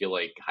I feel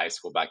like high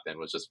school back then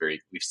was just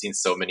very, we've seen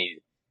so many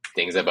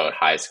things about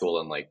high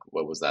school in like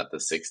what was that, the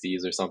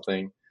 60s or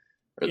something?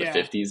 Or the Yeah.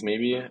 50s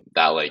maybe,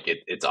 that like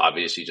it's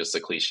obviously just a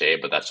cliche,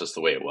 but that's just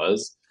the way it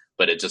was.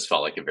 But it just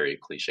felt like a very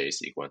cliche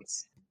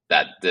sequence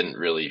that didn't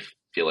really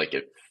feel like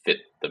it fit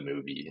the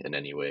movie in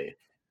any way.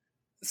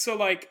 So,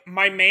 like,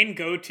 my main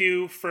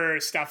go-to for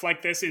stuff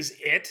like this is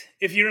It.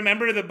 If you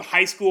remember the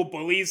high school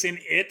bullies in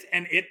It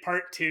and It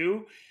Part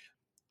 2,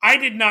 I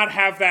did not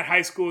have that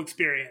high school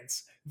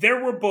experience.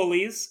 There were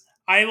bullies.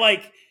 I,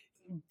 like,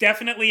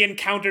 definitely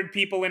encountered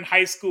people in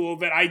high school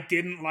that I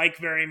didn't like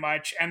very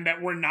much and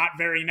that were not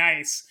very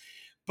nice.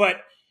 But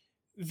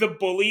the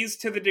bullies,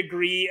 to the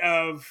degree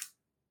of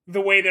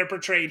the way they're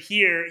portrayed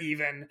here,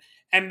 even,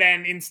 and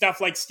then in stuff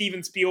like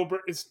Steven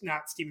Spielberg, is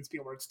not Steven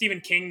Spielberg, Stephen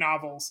King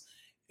novels,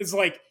 is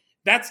like,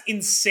 that's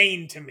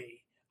insane to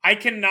me. I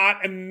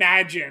cannot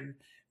imagine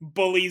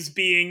bullies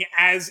being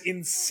as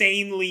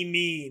insanely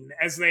mean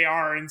as they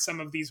are in some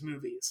of these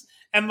movies.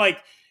 And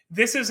like,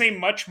 this is a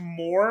much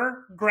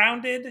more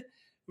grounded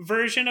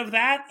version of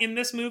that in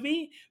this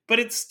movie, but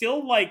it's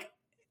still like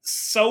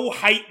so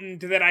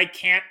heightened that I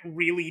can't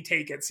really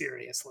take it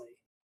seriously.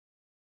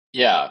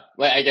 Yeah,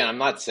 like again, I'm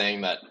not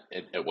saying that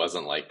it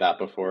wasn't like that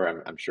before.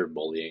 I'm sure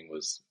bullying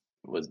was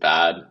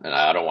bad, and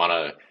I don't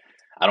want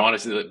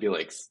to be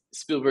like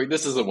Spielberg.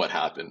 This isn't what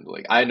happened.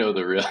 Like I know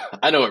the real,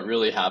 I know what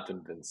really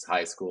happened in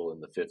high school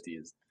in the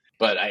 50s.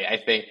 But I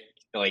think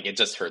like it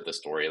just hurt the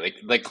story. Like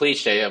the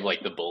cliche of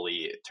like the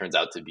bully turns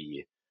out to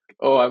be,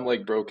 oh, I'm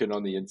like broken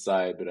on the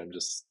inside, but I'm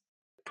just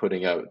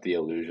putting out the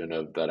illusion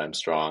of that I'm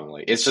strong.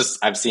 Like it's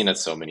just I've seen it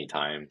so many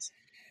times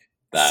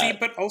See, that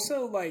but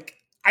also, like,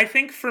 I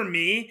think for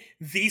me,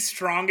 the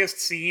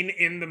strongest scene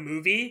in the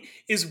movie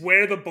is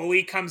where the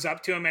bully comes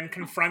up to him and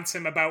confronts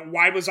him about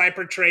why was I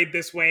portrayed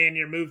this way in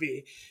your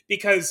movie?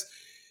 Because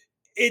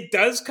it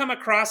does come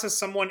across as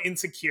someone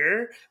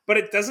insecure, but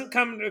it doesn't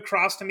come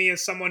across to me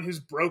as someone who's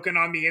broken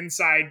on the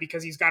inside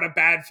because he's got a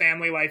bad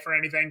family life or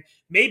anything.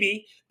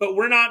 Maybe, but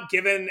we're not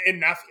given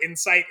enough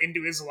insight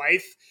into his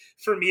life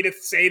for me to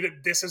say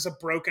that this is a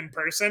broken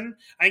person.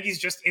 I think he's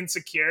just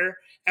insecure.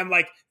 And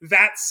like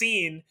that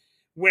scene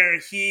where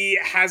he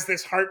has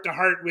this heart to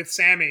heart with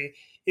Sammy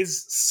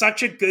is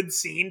such a good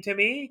scene to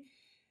me.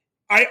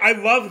 I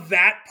love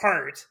that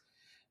part.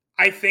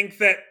 I think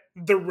that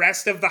the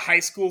rest of the high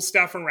school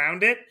stuff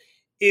around it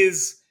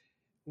is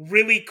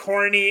really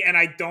corny and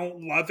I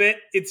don't love it.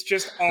 It's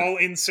just all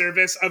in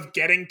service of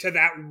getting to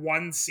that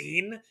one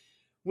scene,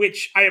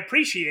 which I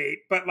appreciate,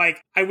 but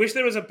like I wish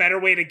there was a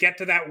better way to get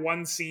to that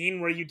one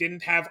scene where you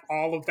didn't have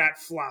all of that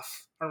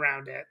fluff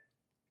around it.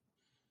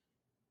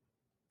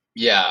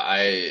 yeah,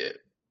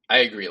 I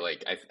agree.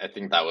 Like I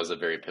think that was a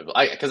very pivotal.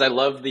 Because I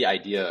love the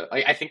idea.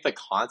 I think the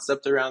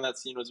concept around that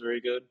scene was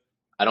very good.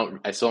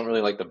 I still don't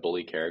really like the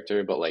bully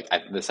character, but like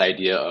this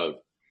idea of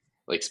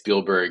like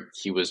Spielberg,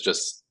 he was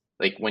just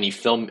like when he's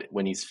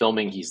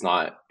filming, he's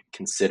not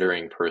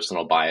considering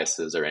personal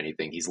biases or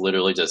anything. He's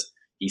literally just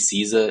he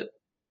sees it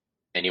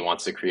and he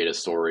wants to create a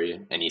story,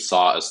 and he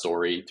saw a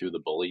story through the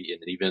bully,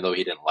 and even though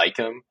he didn't like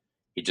him,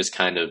 he just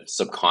kind of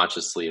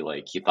subconsciously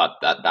like he thought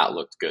that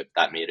looked good,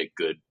 that made a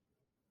good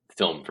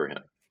film for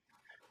him.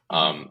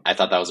 I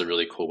thought that was a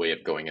really cool way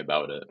of going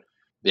about it.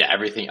 Yeah,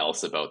 everything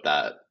else about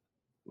that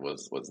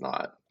was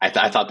not. I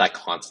thought that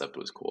concept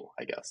was cool,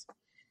 I guess.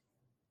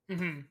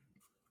 Mm-hmm.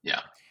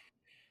 Yeah.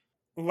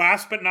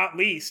 Last but not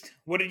least,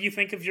 what did you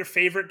think of your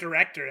favorite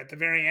director at the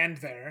very end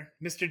there,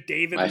 Mr.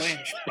 David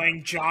Lynch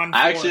playing John Ford?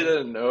 I actually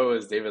didn't know it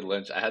was David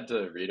Lynch. I had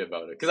to read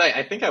about it because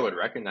I think I would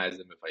recognize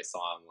him if I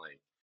saw him like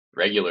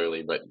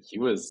regularly, but he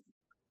was.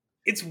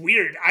 It's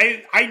weird.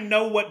 I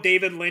know what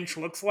David Lynch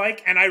looks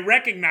like, and I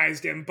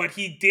recognized him, but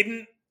he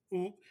didn't.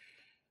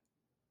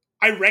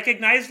 I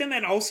recognized him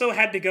and also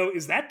had to go,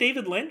 is that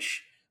David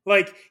Lynch?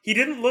 Like, he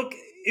didn't look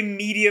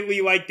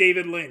immediately like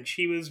David Lynch.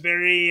 He was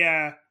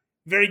very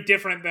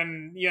different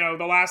than,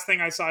 the last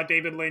thing I saw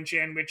David Lynch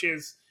in, which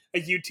is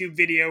a YouTube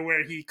video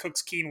where he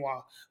cooks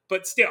quinoa.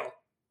 But still.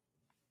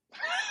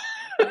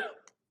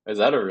 Is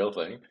that a real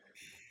thing?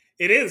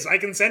 It is. I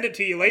can send it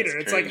to you later.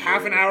 It's like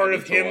half an hour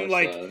of him,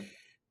 like,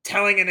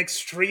 telling an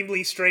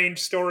extremely strange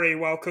story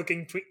while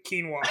cooking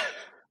quinoa.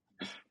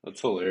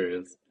 That's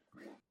hilarious.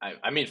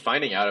 I mean,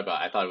 finding out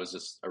about, I thought it was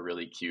just a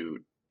really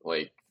cute,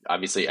 like,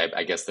 obviously,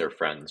 I guess they're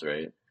friends,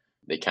 right?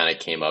 They kind of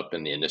came up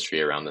in the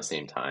industry around the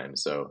same time.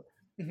 So,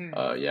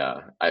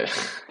 yeah, I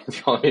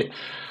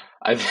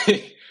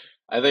think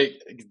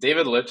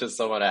David Lynch is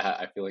someone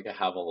I feel like I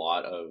have a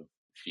lot of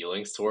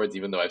feelings towards,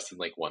 even though I've seen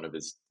like one of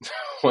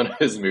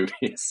his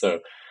movies.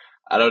 So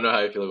I don't know how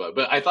I feel about it,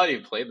 but I thought he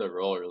played the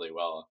role really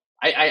well.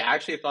 I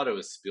actually thought it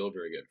was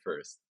Spielberg at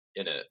first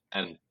in it,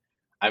 and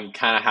I'm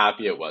kind of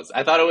happy it was.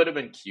 I thought it would have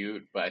been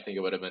cute, but I think it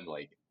would have been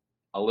like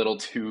a little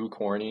too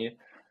corny.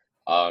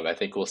 I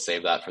think we'll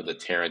save that for the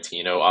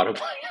Tarantino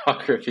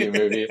autobiography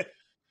movie.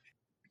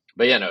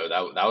 But yeah, no,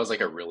 that was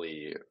like a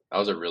really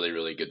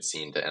good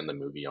scene to end the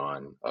movie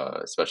on,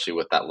 especially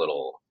with that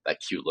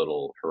cute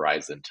little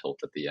horizon tilt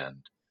at the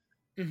end.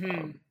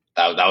 Hmm.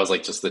 That was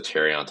like just the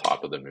cherry on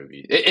top of the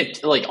movie.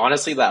 It like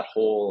honestly that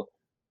whole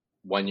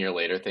 1 year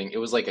later thing, it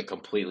was like a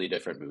completely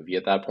different movie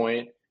at that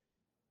point.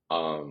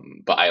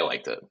 But I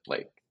liked it,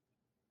 like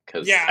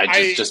because Yeah,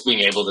 I just being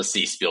able to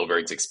see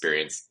Spielberg's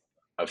experience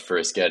of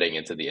first getting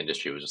into the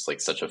industry was just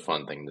like such a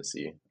fun thing to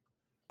see.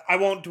 I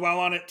won't dwell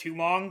on it too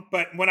long,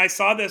 but when I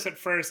saw this at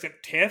first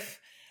at TIFF,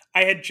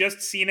 I had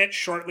just seen it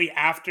shortly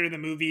after the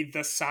movie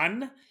The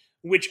Sun,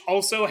 which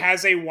also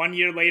has a 1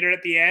 year later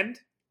at the end.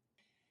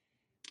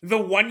 The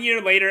 1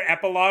 year later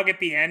epilogue at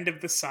the end of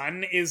The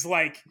Sun is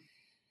like,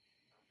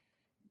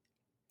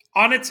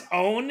 on its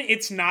own,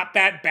 it's not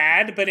that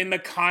bad, but in the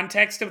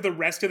context of the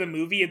rest of the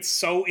movie, it's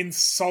so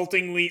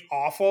insultingly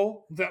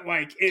awful that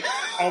like it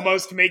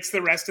almost makes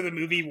the rest of the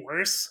movie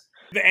worse.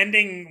 The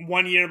ending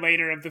 1 year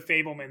later of the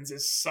Fabelmans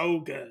is so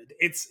good.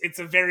 It's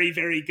a very,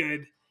 very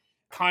good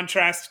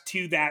contrast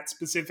to that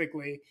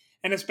specifically.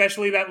 And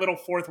especially that little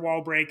fourth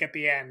wall break at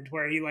the end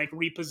where he like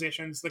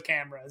repositions the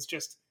camera is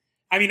just,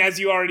 I mean, as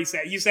you already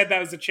said, you said that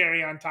was the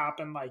cherry on top.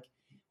 And like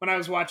when I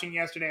was watching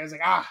yesterday, I was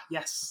like, ah,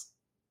 yes.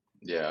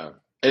 Yeah.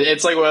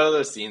 It's like one of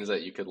those scenes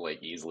that you could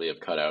like easily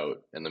have cut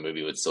out and the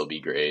movie would still be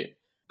great.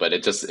 But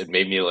it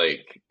made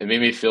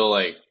me feel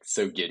like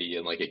so giddy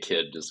and like a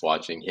kid just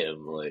watching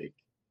him like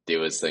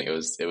do his thing.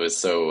 It was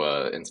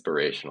so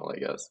inspirational, I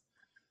guess.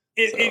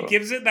 It So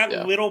gives it that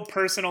yeah. little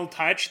personal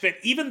touch that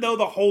even though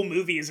the whole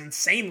movie is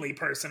insanely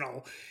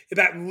personal,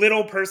 that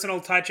little personal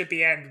touch at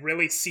the end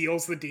really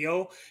seals the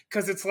deal.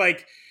 Because it's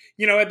like,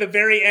 you know, at the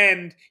very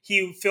end,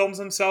 he films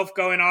himself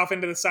going off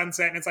into the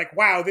sunset, and it's like,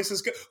 wow, this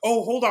is good.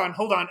 Oh, hold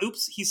on.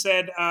 Oops, he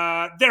said,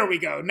 there we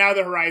go. Now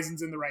the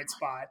horizon's in the right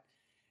spot.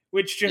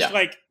 Which just Yeah.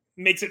 like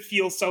makes it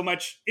feel so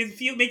much,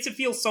 makes it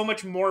feel so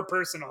much more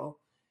personal.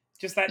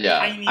 Just that Yeah.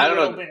 tiny I don't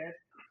little know. bit.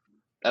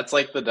 That's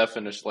like the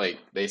definition, like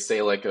they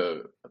say like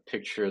a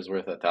picture is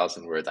worth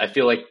 1,000 words. I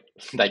feel like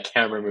that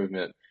camera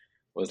movement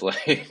was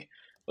like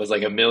was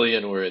like a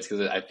million words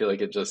because I feel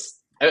like it just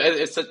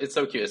it's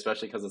so cute,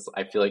 especially because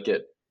I feel like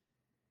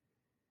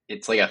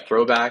it's like a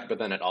throwback, but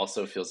then it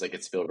also feels like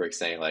it's Spielberg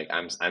saying like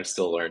I'm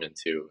still learning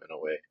too in a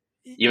way.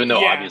 Even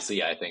though Yeah.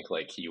 obviously I think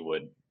like he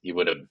would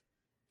have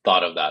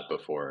thought of that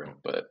before,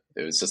 but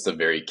it was just a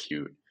very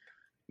cute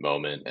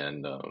moment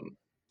and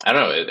I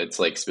don't know, it's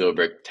like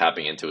Spielberg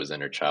tapping into his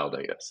inner child,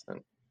 I guess.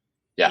 And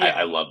yeah,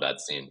 I Yeah. love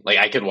that scene. Like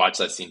I could watch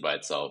that scene by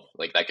itself.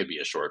 Like that could be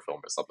a short film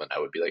or something. I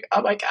would be like,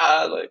 oh my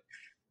God, like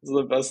this is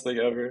the best thing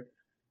ever.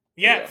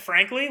 But Yeah, yeah.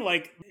 frankly,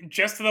 like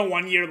just the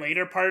 1 year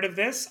later part of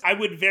this, I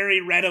would very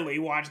readily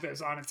watch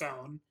this on its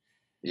own.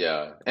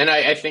 Yeah. And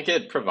I think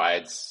it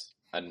provides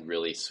a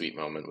really sweet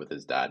moment with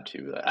his dad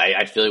too.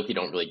 I feel like we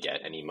don't really get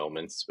any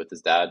moments with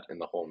his dad in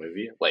the whole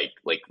movie, like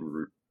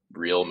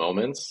real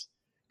moments.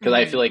 Because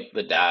I feel Hmm. like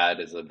the dad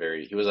is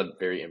he was a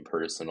very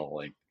impersonal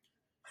like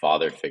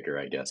father figure,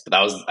 I guess. But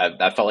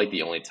that felt like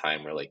the only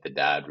time where like the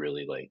dad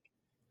really like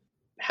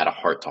had a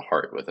heart to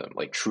heart with him,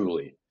 like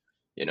truly,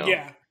 you know.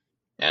 Yeah.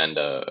 And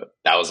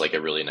that was like a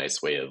really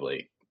nice way of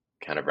like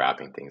kind of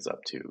wrapping things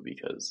up too,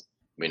 because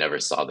we never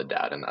saw the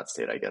dad in that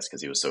state, I guess,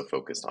 because he was so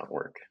focused on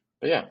work.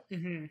 But yeah,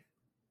 Hmm.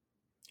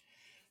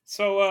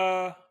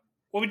 So,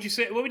 what would you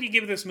say? What would you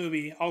give this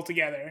movie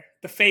altogether?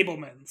 The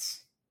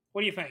Fablemans.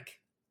 What do you think?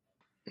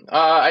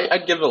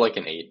 I'd give it like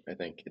an 8. I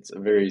think it's a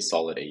very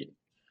solid 8.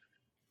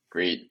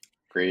 Great,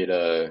 great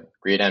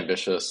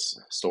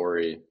ambitious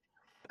story.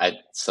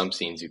 Some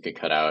scenes you could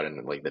cut out,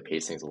 and like the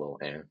pacing's a little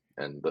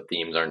and the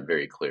themes aren't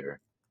very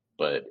clear,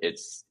 but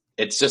it's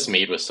just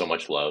made with so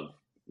much love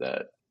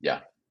that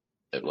yeah,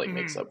 it like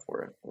makes Hmm. up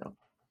for it. You know?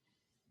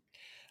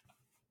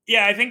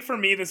 Yeah, I think for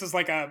me, this is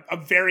like a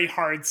very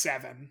hard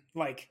 7.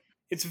 Like,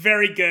 it's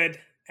very good,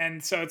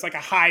 and so it's like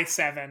a high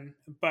 7.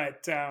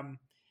 But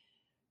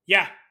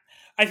yeah,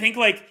 I think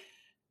like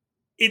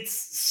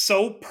it's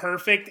so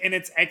perfect in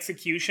its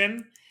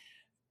execution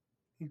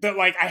that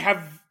like I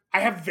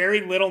have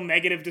very little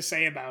negative to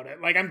say about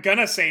it. Like I'm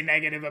gonna say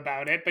negative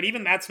about it, but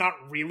even that's not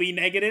really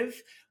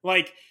negative.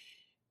 Like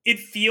it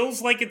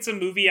feels like it's a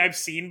movie I've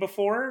seen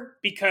before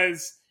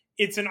because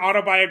it's an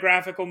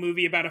autobiographical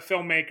movie about a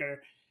filmmaker.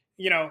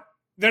 You know,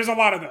 there's a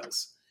lot of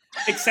those.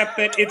 Except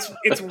that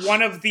it's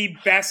one of the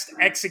best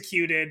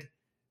executed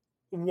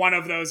one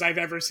of those I've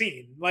ever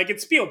seen. Like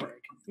it's Spielberg.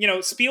 You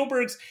know,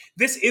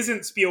 this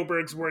isn't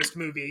Spielberg's worst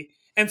movie,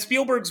 and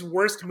Spielberg's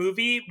worst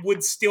movie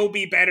would still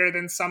be better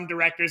than some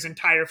directors'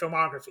 entire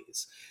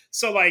filmographies.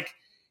 So like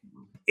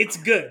it's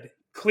good,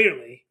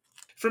 clearly.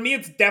 For me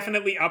it's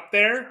definitely up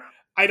there.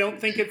 I don't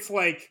think it's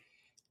like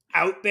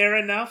out there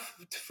enough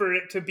for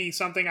it to be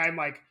something I'm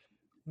like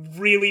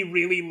really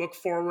really look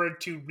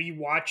forward to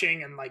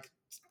rewatching and like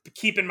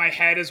keep in my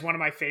head as one of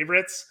my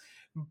favorites,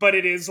 but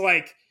it is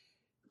like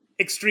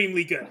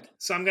extremely good.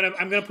 So I'm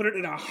gonna put it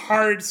in a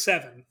hard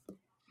 7.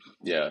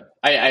 Yeah,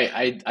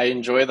 I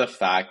enjoy the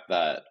fact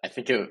that I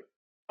think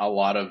a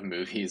lot of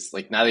movies,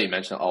 like now that you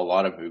mention it, a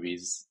lot of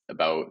movies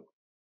about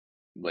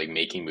like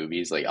making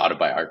movies, like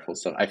autobiographical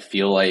stuff, I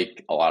feel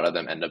like a lot of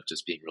them end up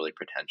just being really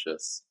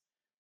pretentious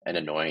and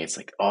annoying. It's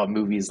like, oh,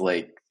 movies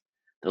like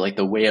they're like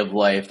the way of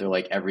life. They're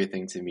like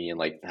everything to me, and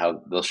like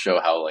how they'll show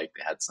how like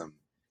they had some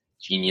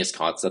genius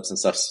concepts and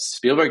stuff.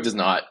 Spielberg does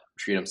not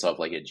treat himself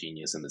like a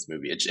genius in this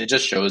movie. It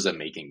just shows him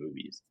making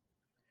movies.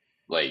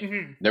 Like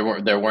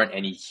there weren't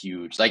any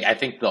huge, like I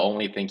think the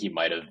only thing he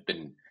might have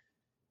been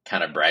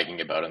kind of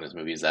bragging about in this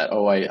movie is that,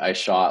 oh, I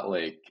shot,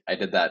 like I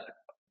did that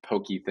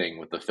pokey thing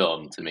with the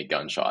film to make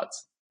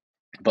gunshots,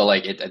 but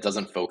like it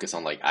doesn't focus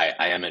on like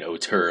I am an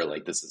auteur,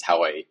 like this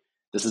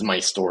is my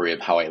story of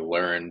how I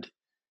learned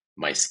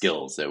my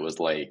skills. It was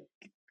like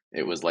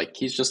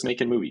he's just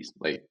making movies.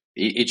 Like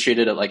he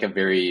treated it like a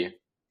very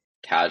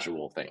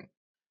casual thing,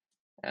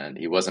 and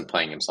he wasn't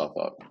playing himself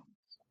up.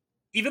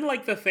 Even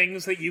like the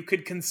things that you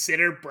could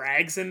consider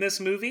brags in this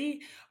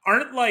movie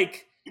aren't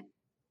like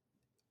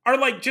are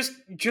like just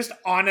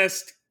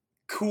honest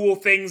cool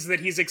things that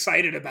he's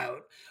excited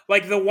about.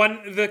 Like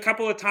the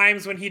couple of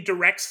times when he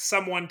directs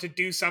someone to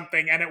do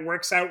something and it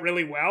works out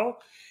really well,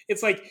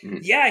 it's like,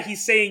 yeah,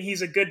 he's saying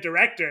he's a good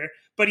director,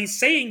 but he's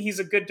saying he's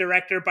a good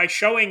director by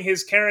showing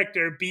his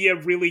character be a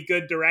really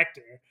good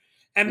director.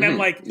 And then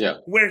like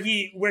where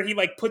he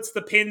like puts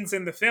the pins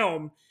in the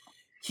film,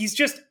 he's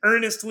just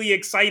earnestly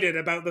excited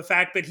about the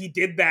fact that he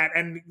did that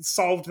and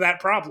solved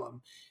that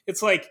problem.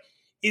 It's like,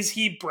 is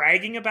he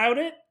bragging about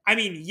it? I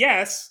mean,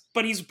 yes,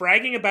 but he's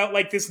bragging about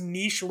like this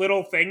niche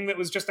little thing that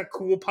was just a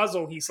cool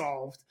puzzle he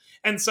solved.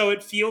 And so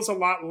it feels a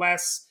lot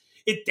less,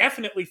 it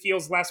definitely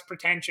feels less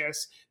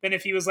pretentious than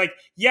if he was like,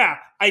 yeah,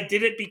 I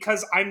did it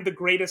because I'm the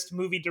greatest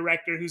movie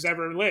director who's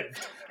ever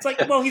lived. It's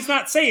like, well, he's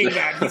not saying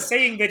that. He's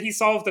saying that he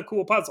solved a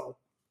cool puzzle.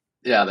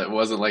 Yeah, that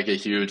wasn't like a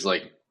huge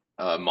like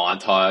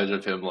montage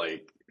of him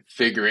like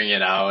figuring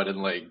it out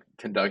and like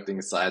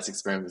conducting science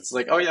experiments. It's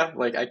like, oh yeah,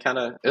 like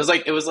it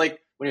was like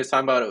when he was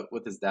talking about it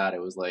with his dad,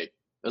 it was like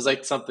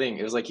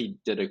he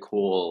did a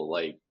cool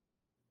like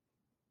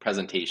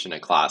presentation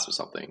in class or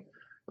something,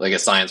 like a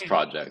science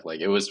project. Like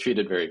it was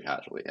treated very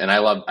casually, and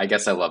I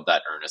guess I love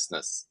that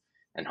earnestness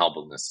and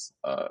humbleness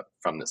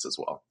from this as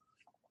well.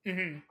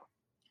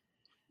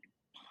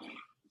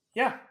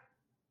 Yeah.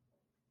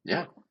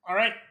 All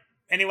right,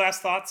 any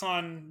last thoughts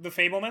on The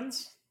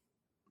Fabelmans?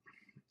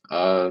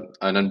 Probably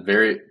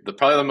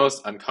the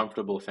most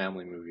uncomfortable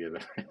family movie I've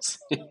ever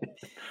seen.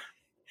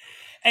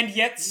 And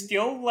yet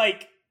still,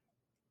 like,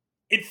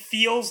 it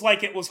feels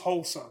like it was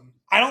wholesome.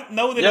 I don't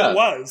know that it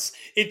was.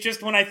 It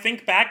just, when I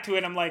think back to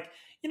it, I'm like,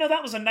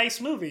 that was a nice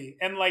movie.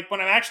 And like,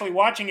 when I'm actually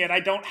watching it,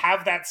 I don't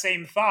have that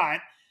same thought,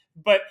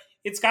 but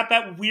it's got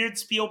that weird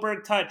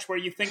Spielberg touch where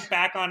you think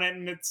back on it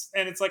and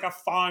it's like a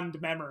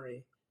fond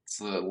memory. It's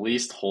the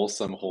least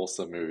wholesome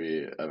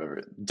movie I've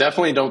ever.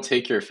 Definitely don't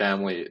take your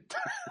family.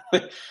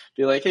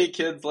 Be like, hey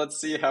kids, let's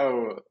see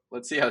how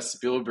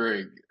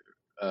Spielberg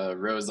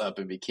rose up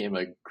and became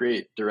a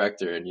great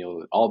director, and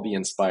you'll all be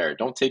inspired.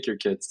 Don't take your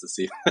kids to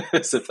see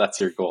this if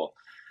that's your goal,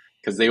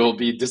 because they will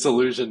be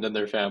disillusioned in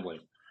their family.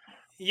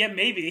 Yeah,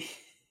 maybe.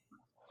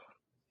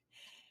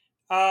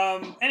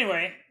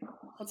 Anyway,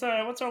 what's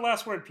our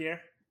last word,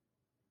 Pierre?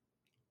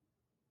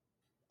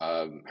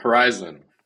 Horizon.